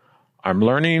well. I'm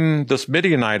learning this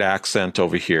Midianite accent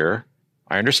over here.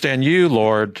 I understand you,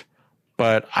 Lord,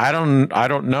 but I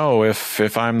don't know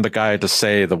if I'm the guy to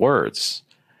say the words.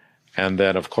 And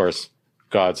then, of course,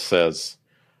 God says,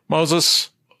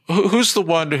 Moses, who's the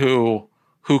one who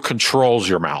controls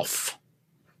your mouth?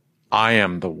 I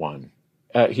am the one.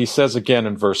 He says again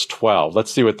in verse 12.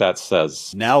 Let's see what that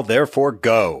says. Now therefore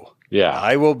go. Yeah.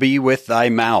 I will be with thy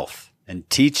mouth and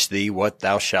teach thee what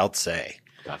thou shalt say.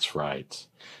 That's right.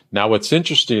 Now, what's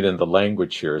interesting in the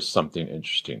language here is something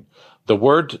interesting. The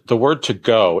word to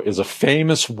go is a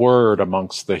famous word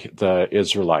amongst the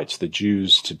Israelites, the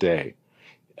Jews today.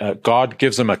 God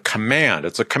gives them a command.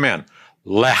 It's a command.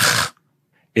 Lech.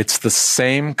 It's the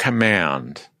same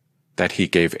command that he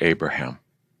gave Abraham.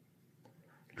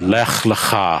 Lech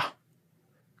lecha.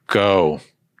 Go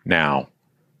now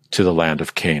to the land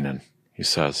of Canaan, he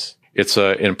says. It's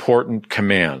an important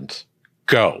command.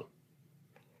 Go.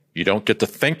 You don't get to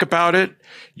think about it.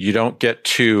 You don't get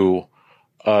to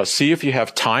see if you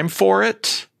have time for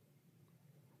it.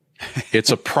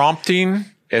 It's a prompting.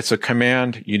 It's a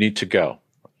command. You need to go.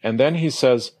 And then he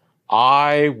says,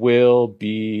 I will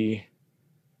be,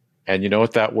 and you know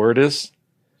what that word is?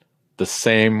 The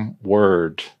same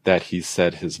word that he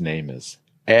said his name is.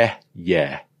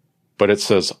 Ehyeh. But it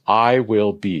says, I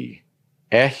will be.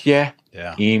 Ehyeh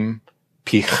im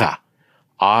picha.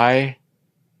 I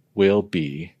will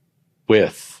be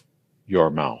with your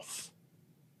mouth.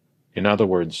 In other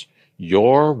words,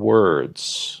 your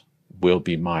words will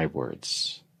be my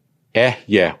words.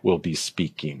 Ehyeh will be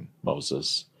speaking,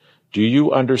 Moses. Do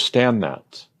you understand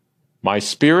that? My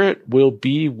spirit will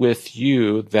be with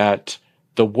you, that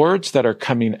the words that are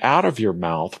coming out of your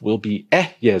mouth will be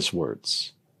Ehyeh's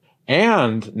words.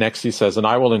 And next he says, and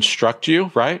I will instruct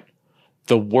you, right?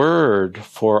 The word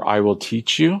for I will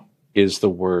teach you is the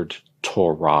word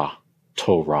Torah.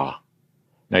 Torah.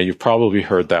 Now, you've probably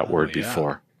heard that word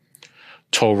before.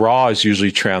 Torah is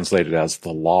usually translated as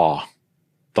the law,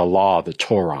 the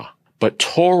Torah. But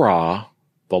Torah,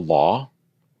 the law,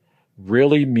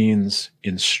 really means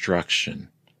instruction.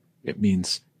 It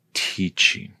means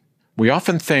teaching. We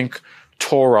often think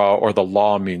Torah or the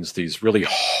law means these really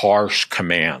harsh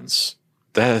commands.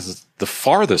 That is the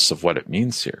farthest of what it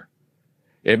means here.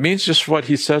 It means just what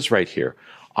he says right here.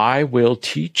 I will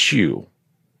teach you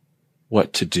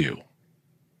what to do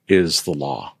is the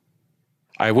law.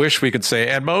 I wish we could say,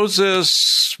 and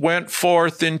Moses went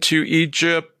forth into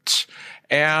Egypt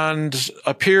and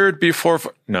appeared before.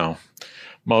 No,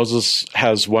 Moses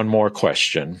has one more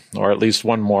question, or at least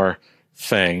one more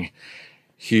thing.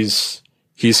 He's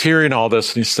hearing all this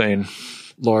and he's saying,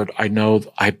 Lord,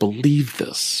 I believe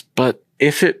this, but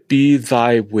if it be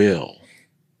thy will,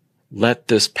 let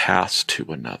this pass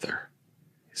to another.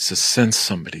 He says, send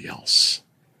somebody else.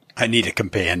 I need a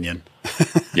companion.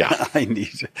 Yeah.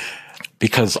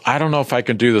 Because I don't know if I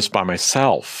can do this by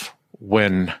myself.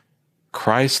 When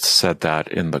Christ said that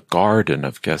in the Garden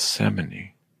of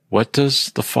Gethsemane, what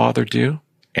does the Father do?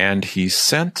 And he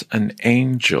sent an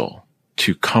angel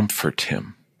to comfort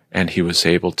him, and he was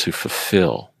able to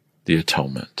fulfill the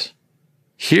atonement.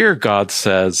 Here God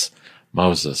says,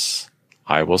 Moses,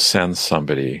 I will send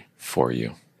somebody for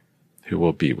you who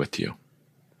will be with you.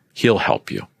 He'll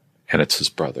help you. And it's his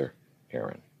brother,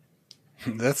 Aaron.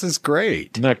 This is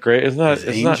great. Isn't that great? His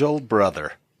angel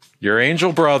brother. Your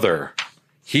angel brother.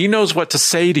 He knows what to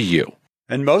say to you.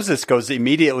 And Moses goes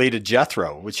immediately to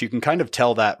Jethro, which you can kind of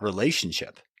tell that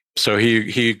relationship. So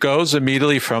he goes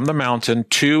immediately from the mountain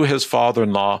to his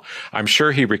father-in-law. I'm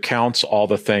sure he recounts all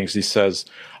the things. He says,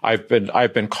 I've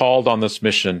been called on this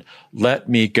mission. Let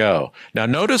me go. Now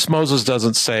notice Moses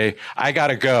doesn't say, I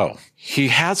gotta go. He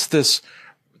has this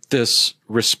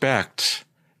respect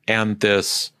and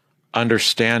this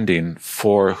understanding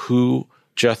for who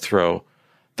Jethro,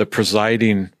 the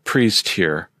presiding priest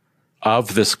here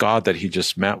of this God that he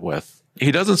just met with.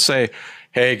 He doesn't say,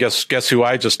 hey, guess who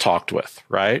I just talked with,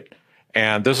 right?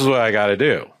 And this is what I got to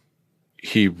do.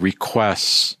 He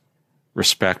requests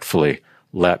respectfully,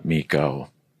 let me go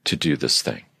to do this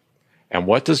thing. And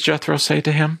what does Jethro say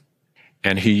to him?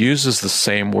 And he uses the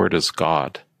same word as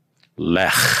God,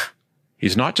 lech.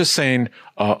 He's not just saying,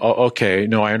 okay,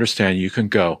 no, I understand, you can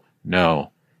go.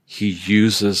 No, he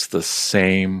uses the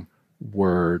same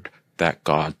word that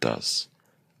God does.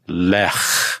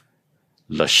 Lech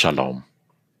l'shalom.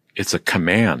 It's a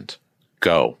command.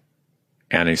 Go.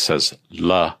 And he says,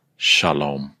 la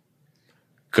shalom.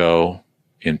 Go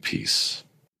in peace.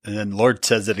 And then the Lord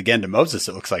says it again to Moses,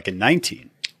 it looks like in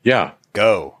 19. Yeah.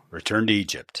 Go, return to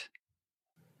Egypt.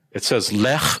 It says,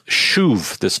 lech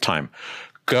shuv this time.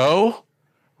 Go,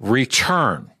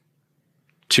 return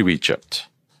to Egypt.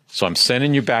 So I'm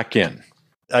sending you back in.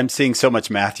 I'm seeing so much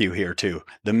Matthew here too.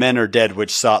 The men are dead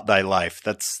which sought thy life.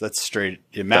 That's straight.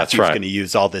 Matthew's right. going to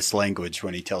use all this language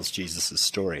when he tells Jesus'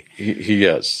 story. He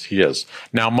is.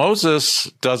 Now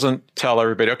Moses doesn't tell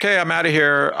everybody, okay, I'm out of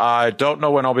here. I don't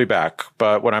know when I'll be back,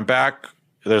 but when I'm back,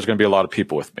 there's going to be a lot of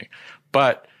people with me.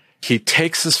 But he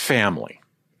takes his family,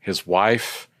 his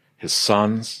wife, his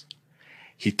sons.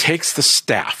 He takes the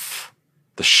staff,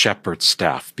 the shepherd's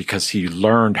staff, because he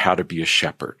learned how to be a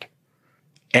shepherd.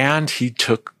 And he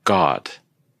took God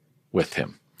with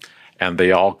him. And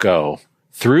they all go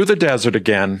through the desert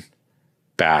again,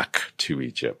 back to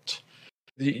Egypt.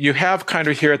 You have kind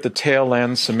of here at the tail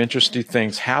end some interesting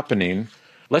things happening.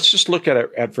 Let's just look at it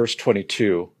at verse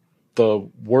 22. The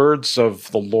words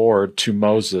of the Lord to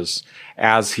Moses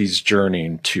as he's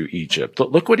journeying to Egypt.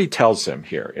 Look what he tells him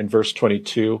here in verse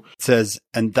 22. It says,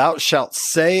 and thou shalt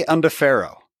say unto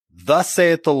Pharaoh, thus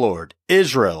saith the Lord,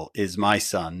 Israel is my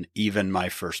son, even my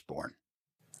firstborn.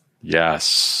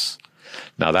 Yes.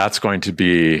 Now that's going to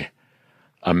be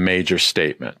a major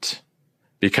statement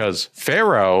because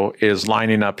Pharaoh is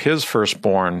lining up his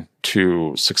firstborn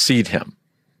to succeed him.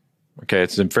 Okay,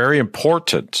 it's very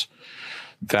important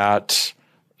that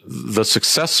the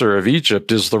successor of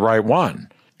Egypt is the right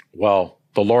one. Well,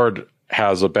 the Lord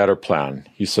has a better plan.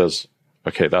 He says,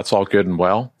 okay, that's all good and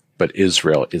well, but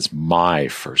Israel is my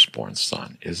firstborn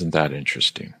son. Isn't that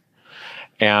interesting?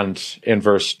 And in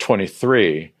verse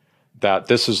 23, that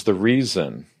this is the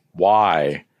reason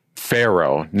why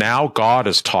Pharaoh, now God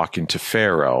is talking to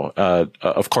Pharaoh.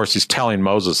 Of course, he's telling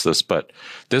Moses this, but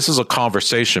this is a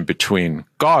conversation between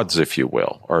gods, if you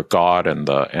will, or God and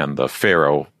the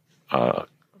Pharaoh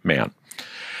man.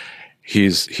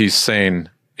 He's saying,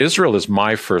 Israel is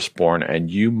my firstborn, and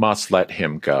you must let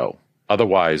him go.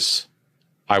 Otherwise,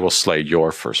 I will slay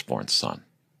your firstborn son.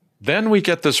 Then we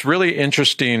get this really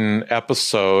interesting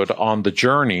episode on the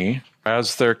journey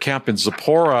as they're camping.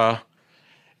 Zipporah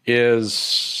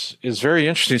is very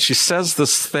interesting. She says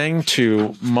this thing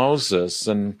to Moses,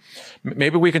 and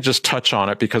maybe we can just touch on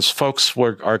it because folks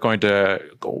are going to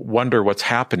wonder what's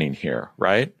happening here,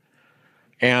 right?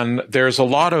 And there's a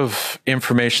lot of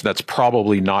information that's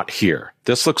probably not here.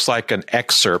 This looks like an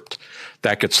excerpt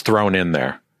that gets thrown in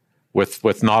there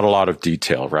with not a lot of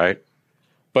detail, right?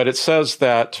 But it says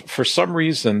that for some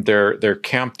reason they're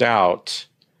camped out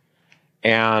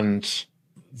and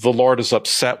the Lord is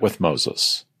upset with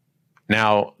Moses.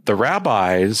 Now, the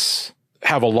rabbis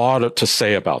have a lot to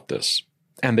say about this,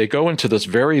 and they go into this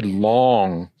very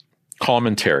long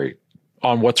commentary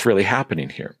on what's really happening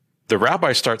here. The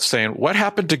rabbi starts saying, what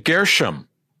happened to Gershom?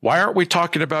 Why aren't we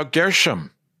talking about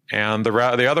Gershom? And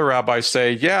the other rabbis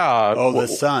say, yeah. Oh, the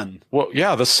son. Well,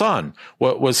 yeah, the son.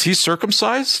 Was he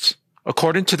circumcised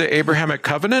according to the Abrahamic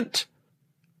covenant?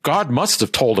 God must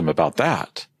have told him about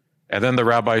that. And then the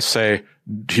rabbis say,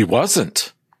 he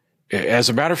wasn't. As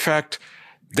a matter of fact,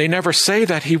 they never say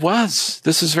that he was.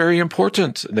 This is very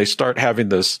important. And they start having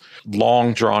this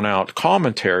long, drawn-out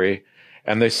commentary,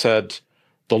 and they said,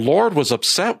 the Lord was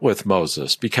upset with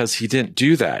Moses because he didn't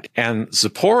do that. And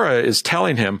Zipporah is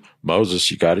telling him, Moses,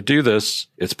 you got to do this.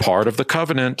 It's part of the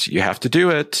covenant. You have to do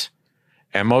it.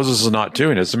 And Moses is not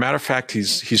doing it. As a matter of fact,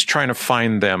 he's trying to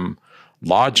find them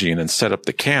lodging and set up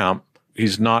the camp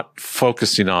he's not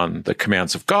focusing on the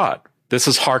commands of God. This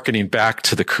is hearkening back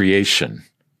to the creation.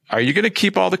 Are you going to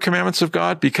keep all the commandments of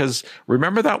God? Because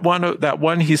remember that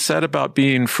one he said about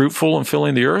being fruitful and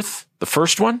filling the earth? The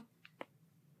first one?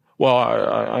 Well,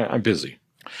 I'm busy.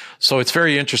 So it's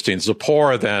very interesting.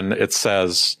 Zipporah, then, it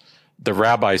says, the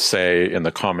rabbis say in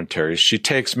the commentaries, she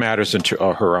takes matters into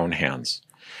her own hands.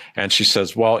 And she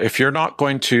says, well, if you're not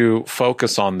going to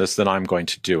focus on this, then I'm going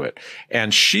to do it.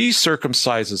 And she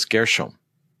circumcises Gershom.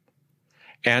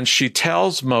 And she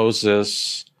tells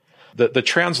Moses, the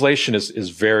translation is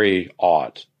very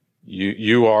odd.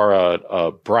 You are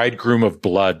a bridegroom of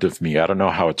blood of me. I don't know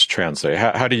how it's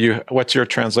translated. What's your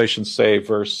translation say?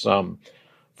 Verse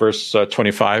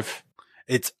 25?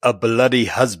 It's a bloody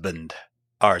husband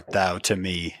art thou to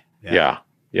me. Yeah.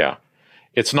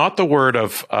 It's not the word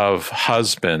of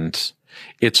husband.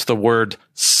 It's the word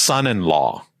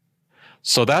son-in-law.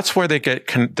 So that's where they get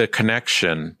the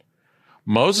connection.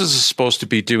 Moses is supposed to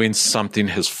be doing something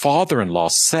his father-in-law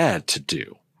said to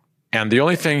do. And the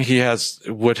only thing he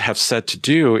would have said to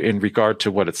do in regard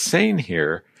to what it's saying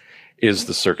here is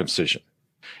the circumcision.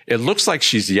 It looks like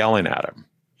she's yelling at him.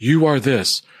 You are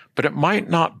this. But it might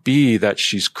not be that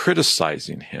she's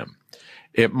criticizing him.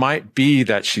 It might be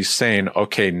that she's saying,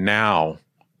 okay, now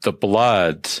the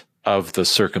blood of the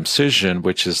circumcision,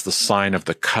 which is the sign of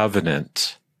the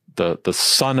covenant, the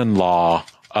son-in-law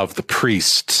of the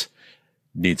priest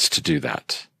needs to do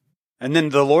that. And then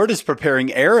the Lord is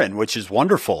preparing Aaron, which is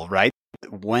wonderful, right?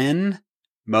 When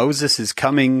Moses is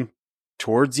coming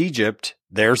towards Egypt,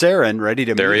 there's Aaron ready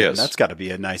to meet him. That's got to be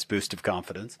a nice boost of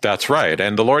confidence. That's right.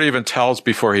 And the Lord even tells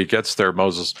before he gets there,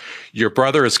 Moses, your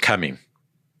brother is coming,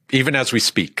 even as we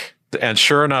speak. And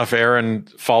sure enough, Aaron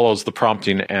follows the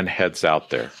prompting and heads out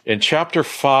there. In chapter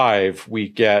 5, we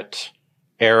get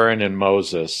Aaron and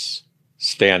Moses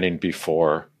standing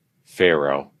before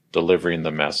Pharaoh, delivering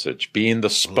the message, being the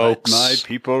spokes. Let my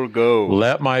people go.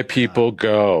 Let my people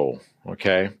go.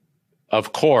 Okay.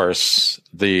 Of course,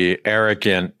 the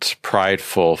arrogant,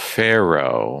 prideful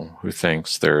Pharaoh, who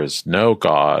thinks there is no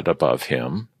God above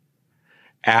him,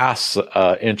 asks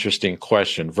an interesting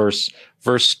question. Verse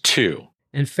 2.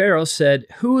 And Pharaoh said,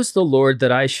 Who is the Lord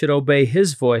that I should obey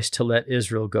his voice to let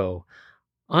Israel go?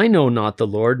 I know not the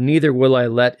Lord, neither will I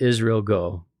let Israel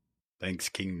go. Thanks,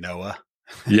 King Noah.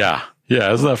 Yeah,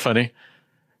 isn't that funny?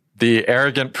 The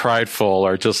arrogant, prideful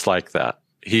are just like that.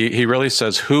 He really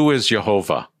says, who is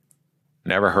Jehovah?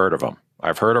 Never heard of him.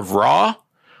 I've heard of Ra.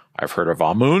 I've heard of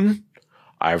Amun.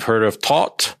 I've heard of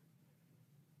Tot.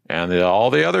 And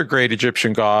all the other great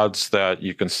Egyptian gods that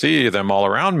you can see them all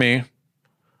around me.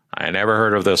 I never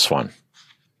heard of this one.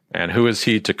 And who is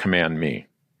he to command me?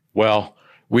 Well,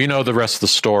 we know the rest of the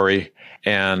story.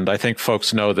 And I think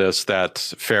folks know this, that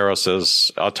Pharaoh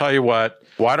says, I'll tell you what,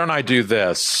 why don't I do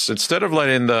this? Instead of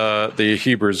letting the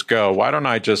Hebrews go, why don't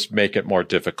I just make it more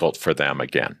difficult for them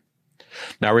again?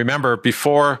 Now, remember,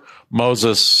 before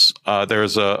Moses,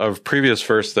 there's a previous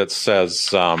verse that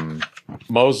says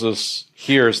Moses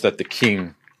hears that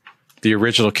the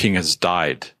original king has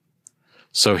died.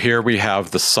 So here we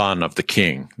have the son of the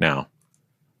king now,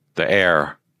 the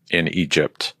heir in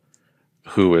Egypt,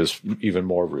 who is even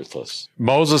more ruthless.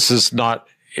 Moses is not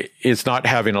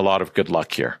having a lot of good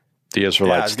luck here. The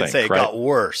Israelites think, right? It got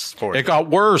worse for him. It got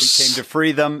worse. He came to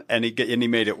free them, and he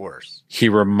made it worse. He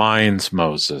reminds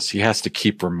Moses. He has to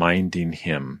keep reminding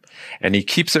him, and he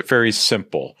keeps it very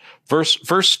simple.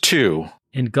 Verse 2.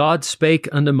 And God spake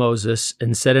unto Moses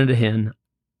and said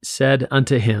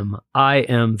unto him, I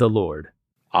am the Lord.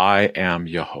 I am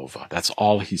Jehovah. That's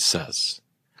all he says.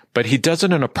 But he does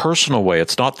it in a personal way.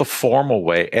 It's not the formal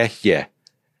way, Ehyeh.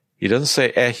 He doesn't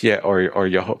say Ehyeh or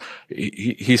Jehovah.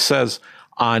 He says,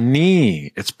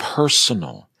 Ani. It's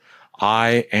personal.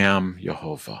 I am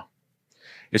Jehovah.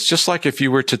 It's just like if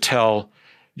you were to tell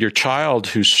your child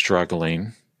who's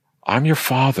struggling, I'm your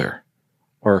father,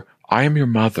 or I am your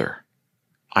mother.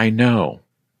 I know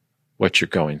what you're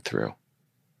going through,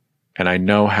 and I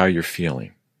know how you're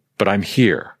feeling, but I'm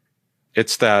here.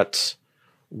 It's that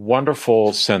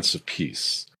wonderful sense of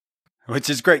peace. Which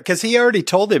is great, because he already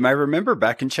told him, I remember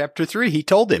back in chapter 3, he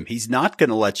told him he's not going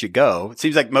to let you go. It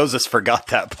seems like Moses forgot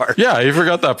that part. Yeah, he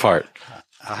forgot that part.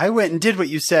 I went and did what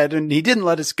you said, and he didn't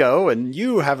let us go, and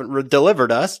you haven't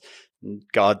delivered us. And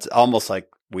God's almost like,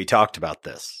 we talked about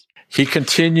this. He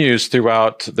continues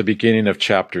throughout the beginning of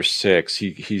chapter 6.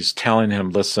 He's telling him,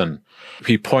 listen,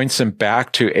 he points him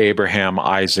back to Abraham,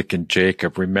 Isaac, and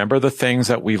Jacob. Remember the things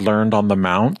that we learned on the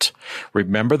mount?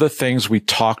 Remember the things we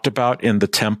talked about in the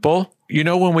temple? You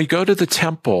know, when we go to the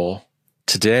temple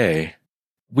today,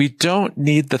 we don't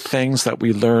need the things that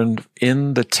we learned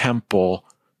in the temple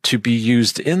to be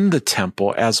used in the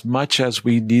temple as much as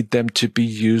we need them to be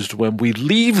used when we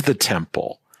leave the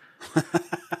temple.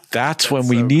 That's when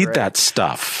we so need great. that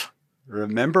stuff.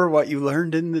 Remember what you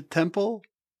learned in the temple?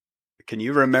 Can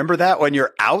you remember that when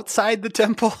you're outside the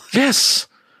temple? Yes.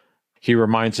 He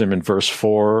reminds him in verse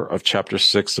 4 of chapter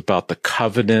 6 about the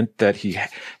covenant that he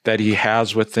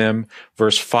has with them.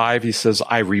 Verse 5, he says,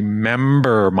 I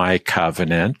remember my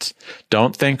covenant.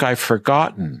 Don't think I've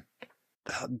forgotten.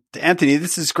 Anthony,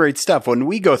 this is great stuff. When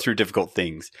we go through difficult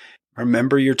things,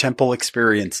 remember your temple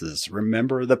experiences.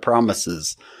 Remember the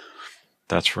promises.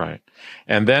 That's right.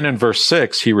 And then in verse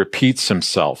 6, he repeats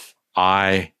himself,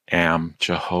 I am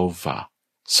Jehovah.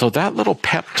 So that little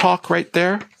pep talk right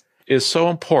there is so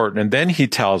important. And then he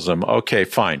tells them, okay,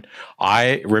 fine.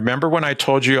 I remember when I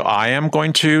told you I am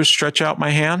going to stretch out my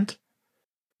hand?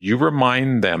 You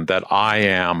remind them that I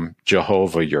am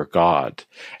Jehovah, your God,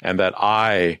 and that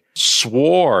I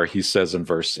swore, he says in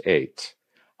verse 8,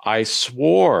 I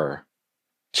swore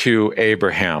to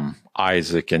Abraham,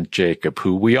 Isaac, and Jacob,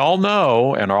 who we all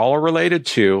know and are all related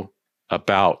to,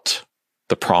 about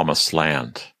the promised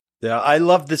land. Yeah, I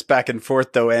love this back and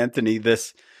forth, though, Anthony.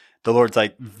 The Lord's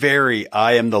like,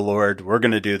 I am the Lord. We're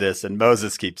going to do this. And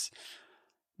Moses keeps,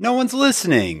 no one's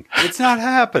listening. It's not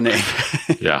happening.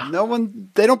 Yeah.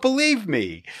 They don't believe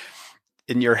me.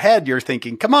 In your head, you're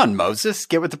thinking, come on, Moses,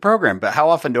 get with the program. But how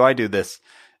often do I do this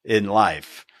in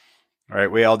life? All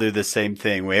right. We all do the same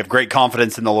thing. We have great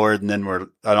confidence in the Lord. And then and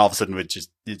all of a sudden,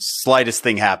 the slightest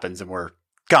thing happens and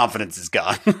confidence is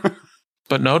gone.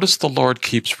 But notice the Lord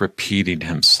keeps repeating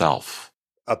himself.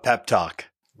 A pep talk.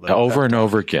 Over and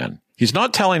over again. He's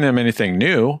not telling him anything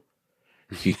new.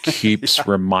 He keeps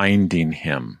reminding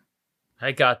him.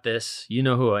 I got this. You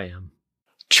know who I am.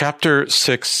 Chapter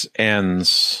 6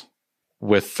 ends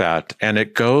with that, and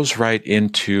it goes right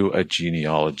into a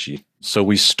genealogy. So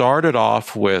we started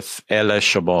off with Ele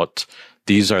Shemot.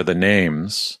 These are the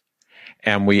names.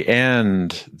 And we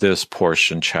end this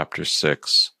portion, chapter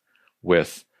 6,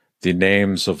 with the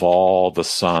names of all the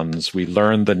sons. We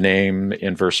learned the name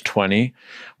in verse 20.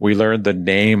 We learned the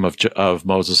name of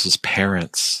Moses'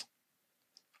 parents.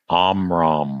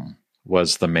 Amram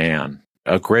was the man.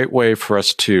 A great way for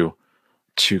us to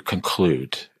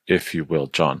conclude, if you will,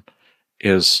 John,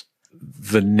 is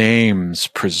the names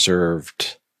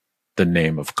preserved the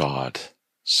name of God.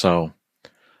 So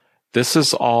this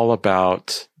is all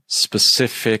about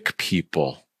specific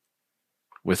people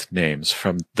with names,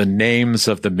 from the names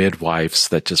of the midwives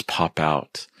that just pop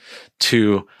out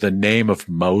to the name of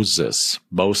Moses,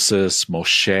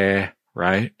 Moshe,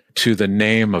 right? To the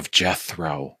name of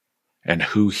Jethro and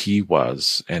who he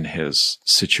was and his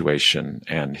situation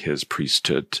and his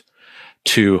priesthood,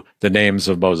 to the names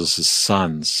of Moses'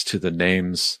 sons, to the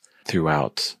names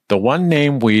throughout. The one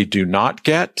name we do not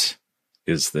get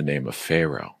is the name of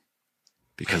Pharaoh,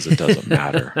 because it doesn't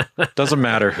matter. It doesn't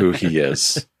matter who he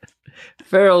is.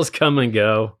 Pharaoh's come and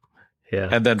go. Yeah.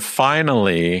 And then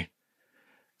finally,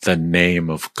 the name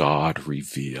of God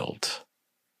revealed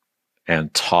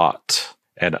and taught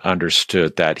and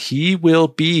understood that he will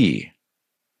be.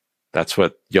 That's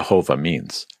what Jehovah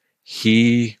means.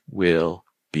 He will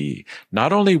be.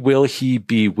 Not only will he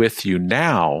be with you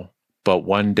now, but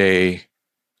one day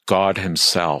God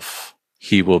himself,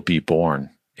 he will be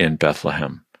born in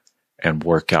Bethlehem and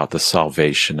work out the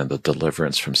salvation and the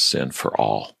deliverance from sin for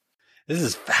all. This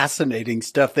is fascinating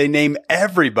stuff. They name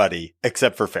everybody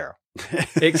except for Pharaoh.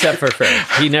 Except for Pharaoh.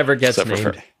 He never gets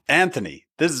named. Anthony,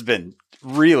 this has been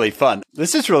really fun.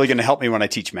 This is really going to help me when I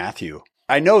teach Matthew.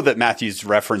 I know that Matthew's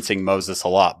referencing Moses a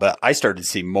lot, but I started to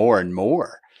see more and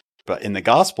more. But in the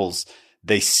Gospels,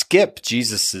 they skip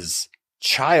Jesus's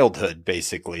childhood,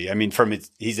 basically. I mean,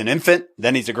 he's an infant,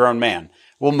 then he's a grown man.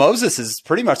 Well, Moses is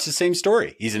pretty much the same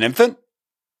story. He's an infant,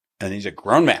 and he's a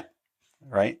grown man.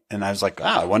 Right. And I was like,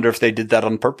 I wonder if they did that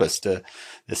on purpose, to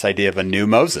this idea of a new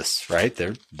Moses, right?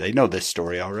 They know this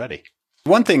story already.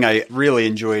 One thing I really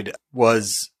enjoyed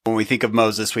was when we think of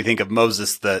Moses,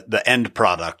 the end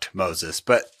product Moses.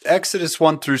 But Exodus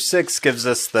 1-6 gives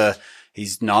us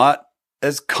he's not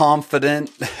as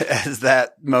confident as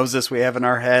that Moses we have in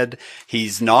our head.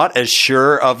 He's not as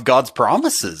sure of God's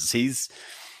promises. He's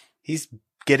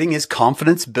getting his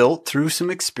confidence built through some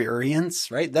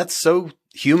experience, right? That's so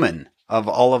human of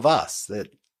all of us, that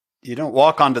you don't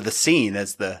walk onto the scene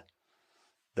as the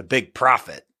big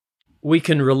prophet. We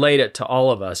can relate it to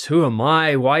all of us. Who am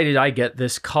I? Why did I get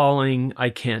this calling? I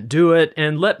can't do it.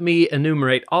 And let me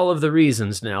enumerate all of the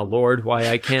reasons now, Lord, why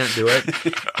I can't do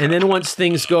it. And then once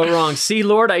things go wrong, see,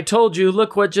 Lord, I told you,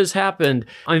 look what just happened.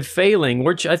 I'm failing.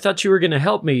 I thought you were going to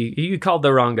help me. You called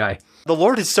the wrong guy. The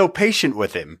Lord is so patient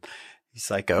with him. He's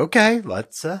like, okay,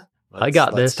 let's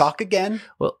this. Talk again.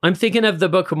 Well, I'm thinking of the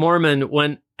Book of Mormon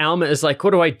when Alma is like,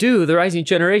 what do I do? The rising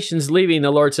generation's leaving.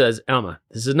 The Lord says, Alma,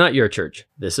 this is not your church.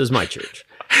 This is my church.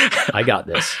 I got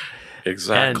this.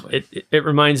 Exactly. And it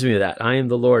reminds me of that. I am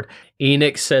the Lord.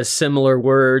 Enoch says similar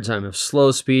words. I'm of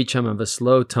slow speech. I'm of a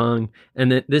slow tongue.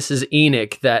 And this is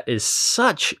Enoch that is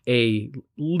such a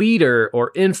leader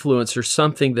or influence or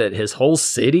something that his whole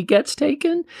city gets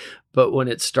taken. But when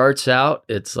it starts out,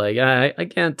 it's like, I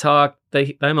can't talk.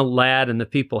 I'm a lad and the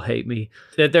people hate me.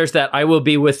 There's that, I will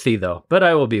be with thee though, but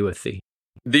I will be with thee.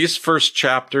 These first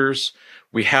chapters,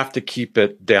 we have to keep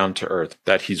it down to earth,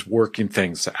 that he's working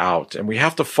things out. And we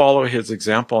have to follow his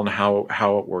example on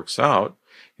how it works out.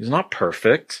 He's not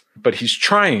perfect, but he's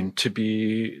trying to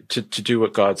do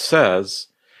what God says.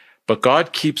 But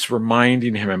God keeps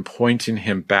reminding him and pointing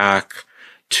him back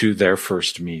to their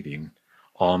first meeting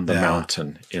on the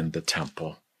mountain in the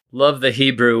temple. Love the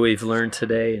Hebrew we've learned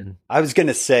today. And I was going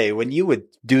to say, when you would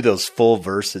do those full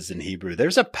verses in Hebrew,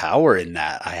 there's a power in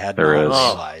that I had not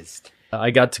realized. I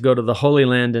got to go to the Holy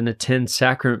Land and attend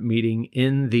sacrament meeting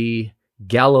in the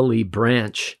Galilee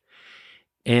branch.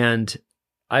 And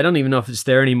I don't even know if it's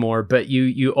there anymore, but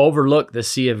you overlook the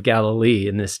Sea of Galilee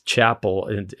in this chapel.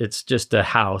 And it's just a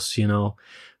house,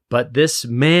 But this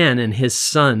man and his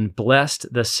son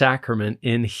blessed the sacrament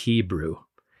in Hebrew.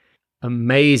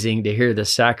 Amazing to hear the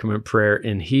sacrament prayer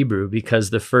in Hebrew because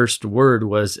the first word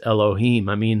was Elohim.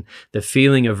 I mean, the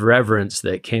feeling of reverence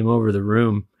that came over the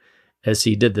room as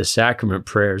he did the sacrament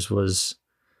prayers was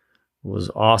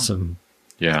awesome.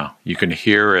 Yeah, you can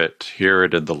hear it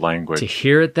in the language. To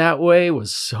hear it that way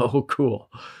was so cool.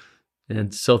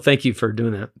 And so thank you for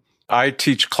doing that. I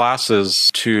teach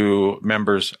classes to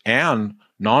members and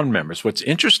non-members. What's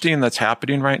interesting that's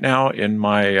happening right now in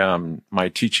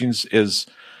my teachings is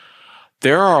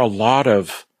there are a lot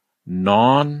of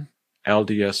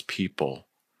non-LDS people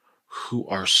who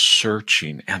are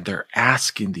searching and they're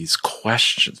asking these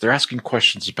questions. They're asking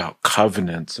questions about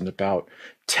covenants and about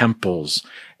temples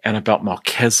and about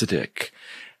Melchizedek.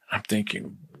 I'm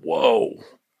thinking, whoa.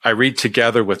 I read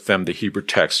together with them the Hebrew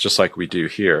text just like we do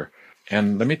here.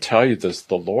 And let me tell you this,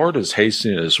 the Lord is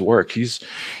hastening his work.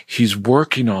 He's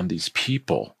working on these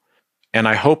people. And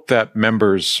I hope that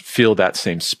members feel that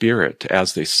same spirit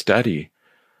as they study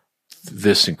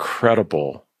this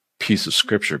incredible piece of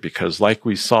scripture, because like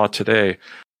we saw today,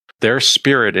 there's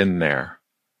spirit in there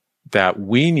that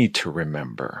we need to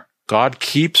remember. God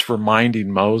keeps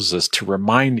reminding Moses to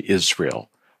remind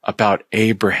Israel about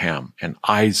Abraham and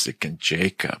Isaac and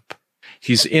Jacob.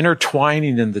 He's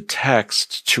intertwining in the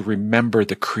text to remember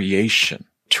the creation,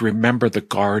 to remember the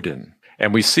garden.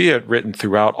 And we see it written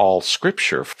throughout all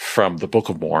scripture, from the Book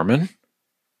of Mormon,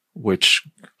 which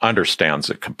understands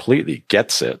it completely,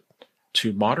 gets it,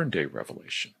 to modern day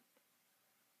Revelation.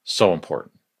 So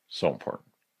important. So important.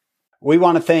 We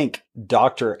want to thank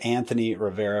Dr. Anthony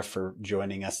Rivera for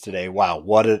joining us today. Wow,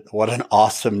 what an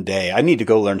awesome day. I need to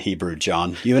go learn Hebrew,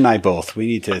 John. You and I both. We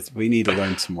need to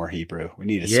learn some more Hebrew. We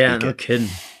need to speak it. Yeah, no kidding.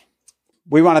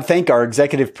 We want to thank our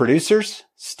executive producers,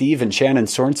 Steve and Shannon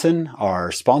Sorensen,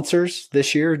 our sponsors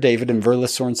this year, David and Verla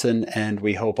Sorensen, and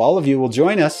we hope all of you will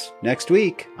join us next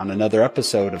week on another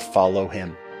episode of Follow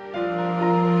Him.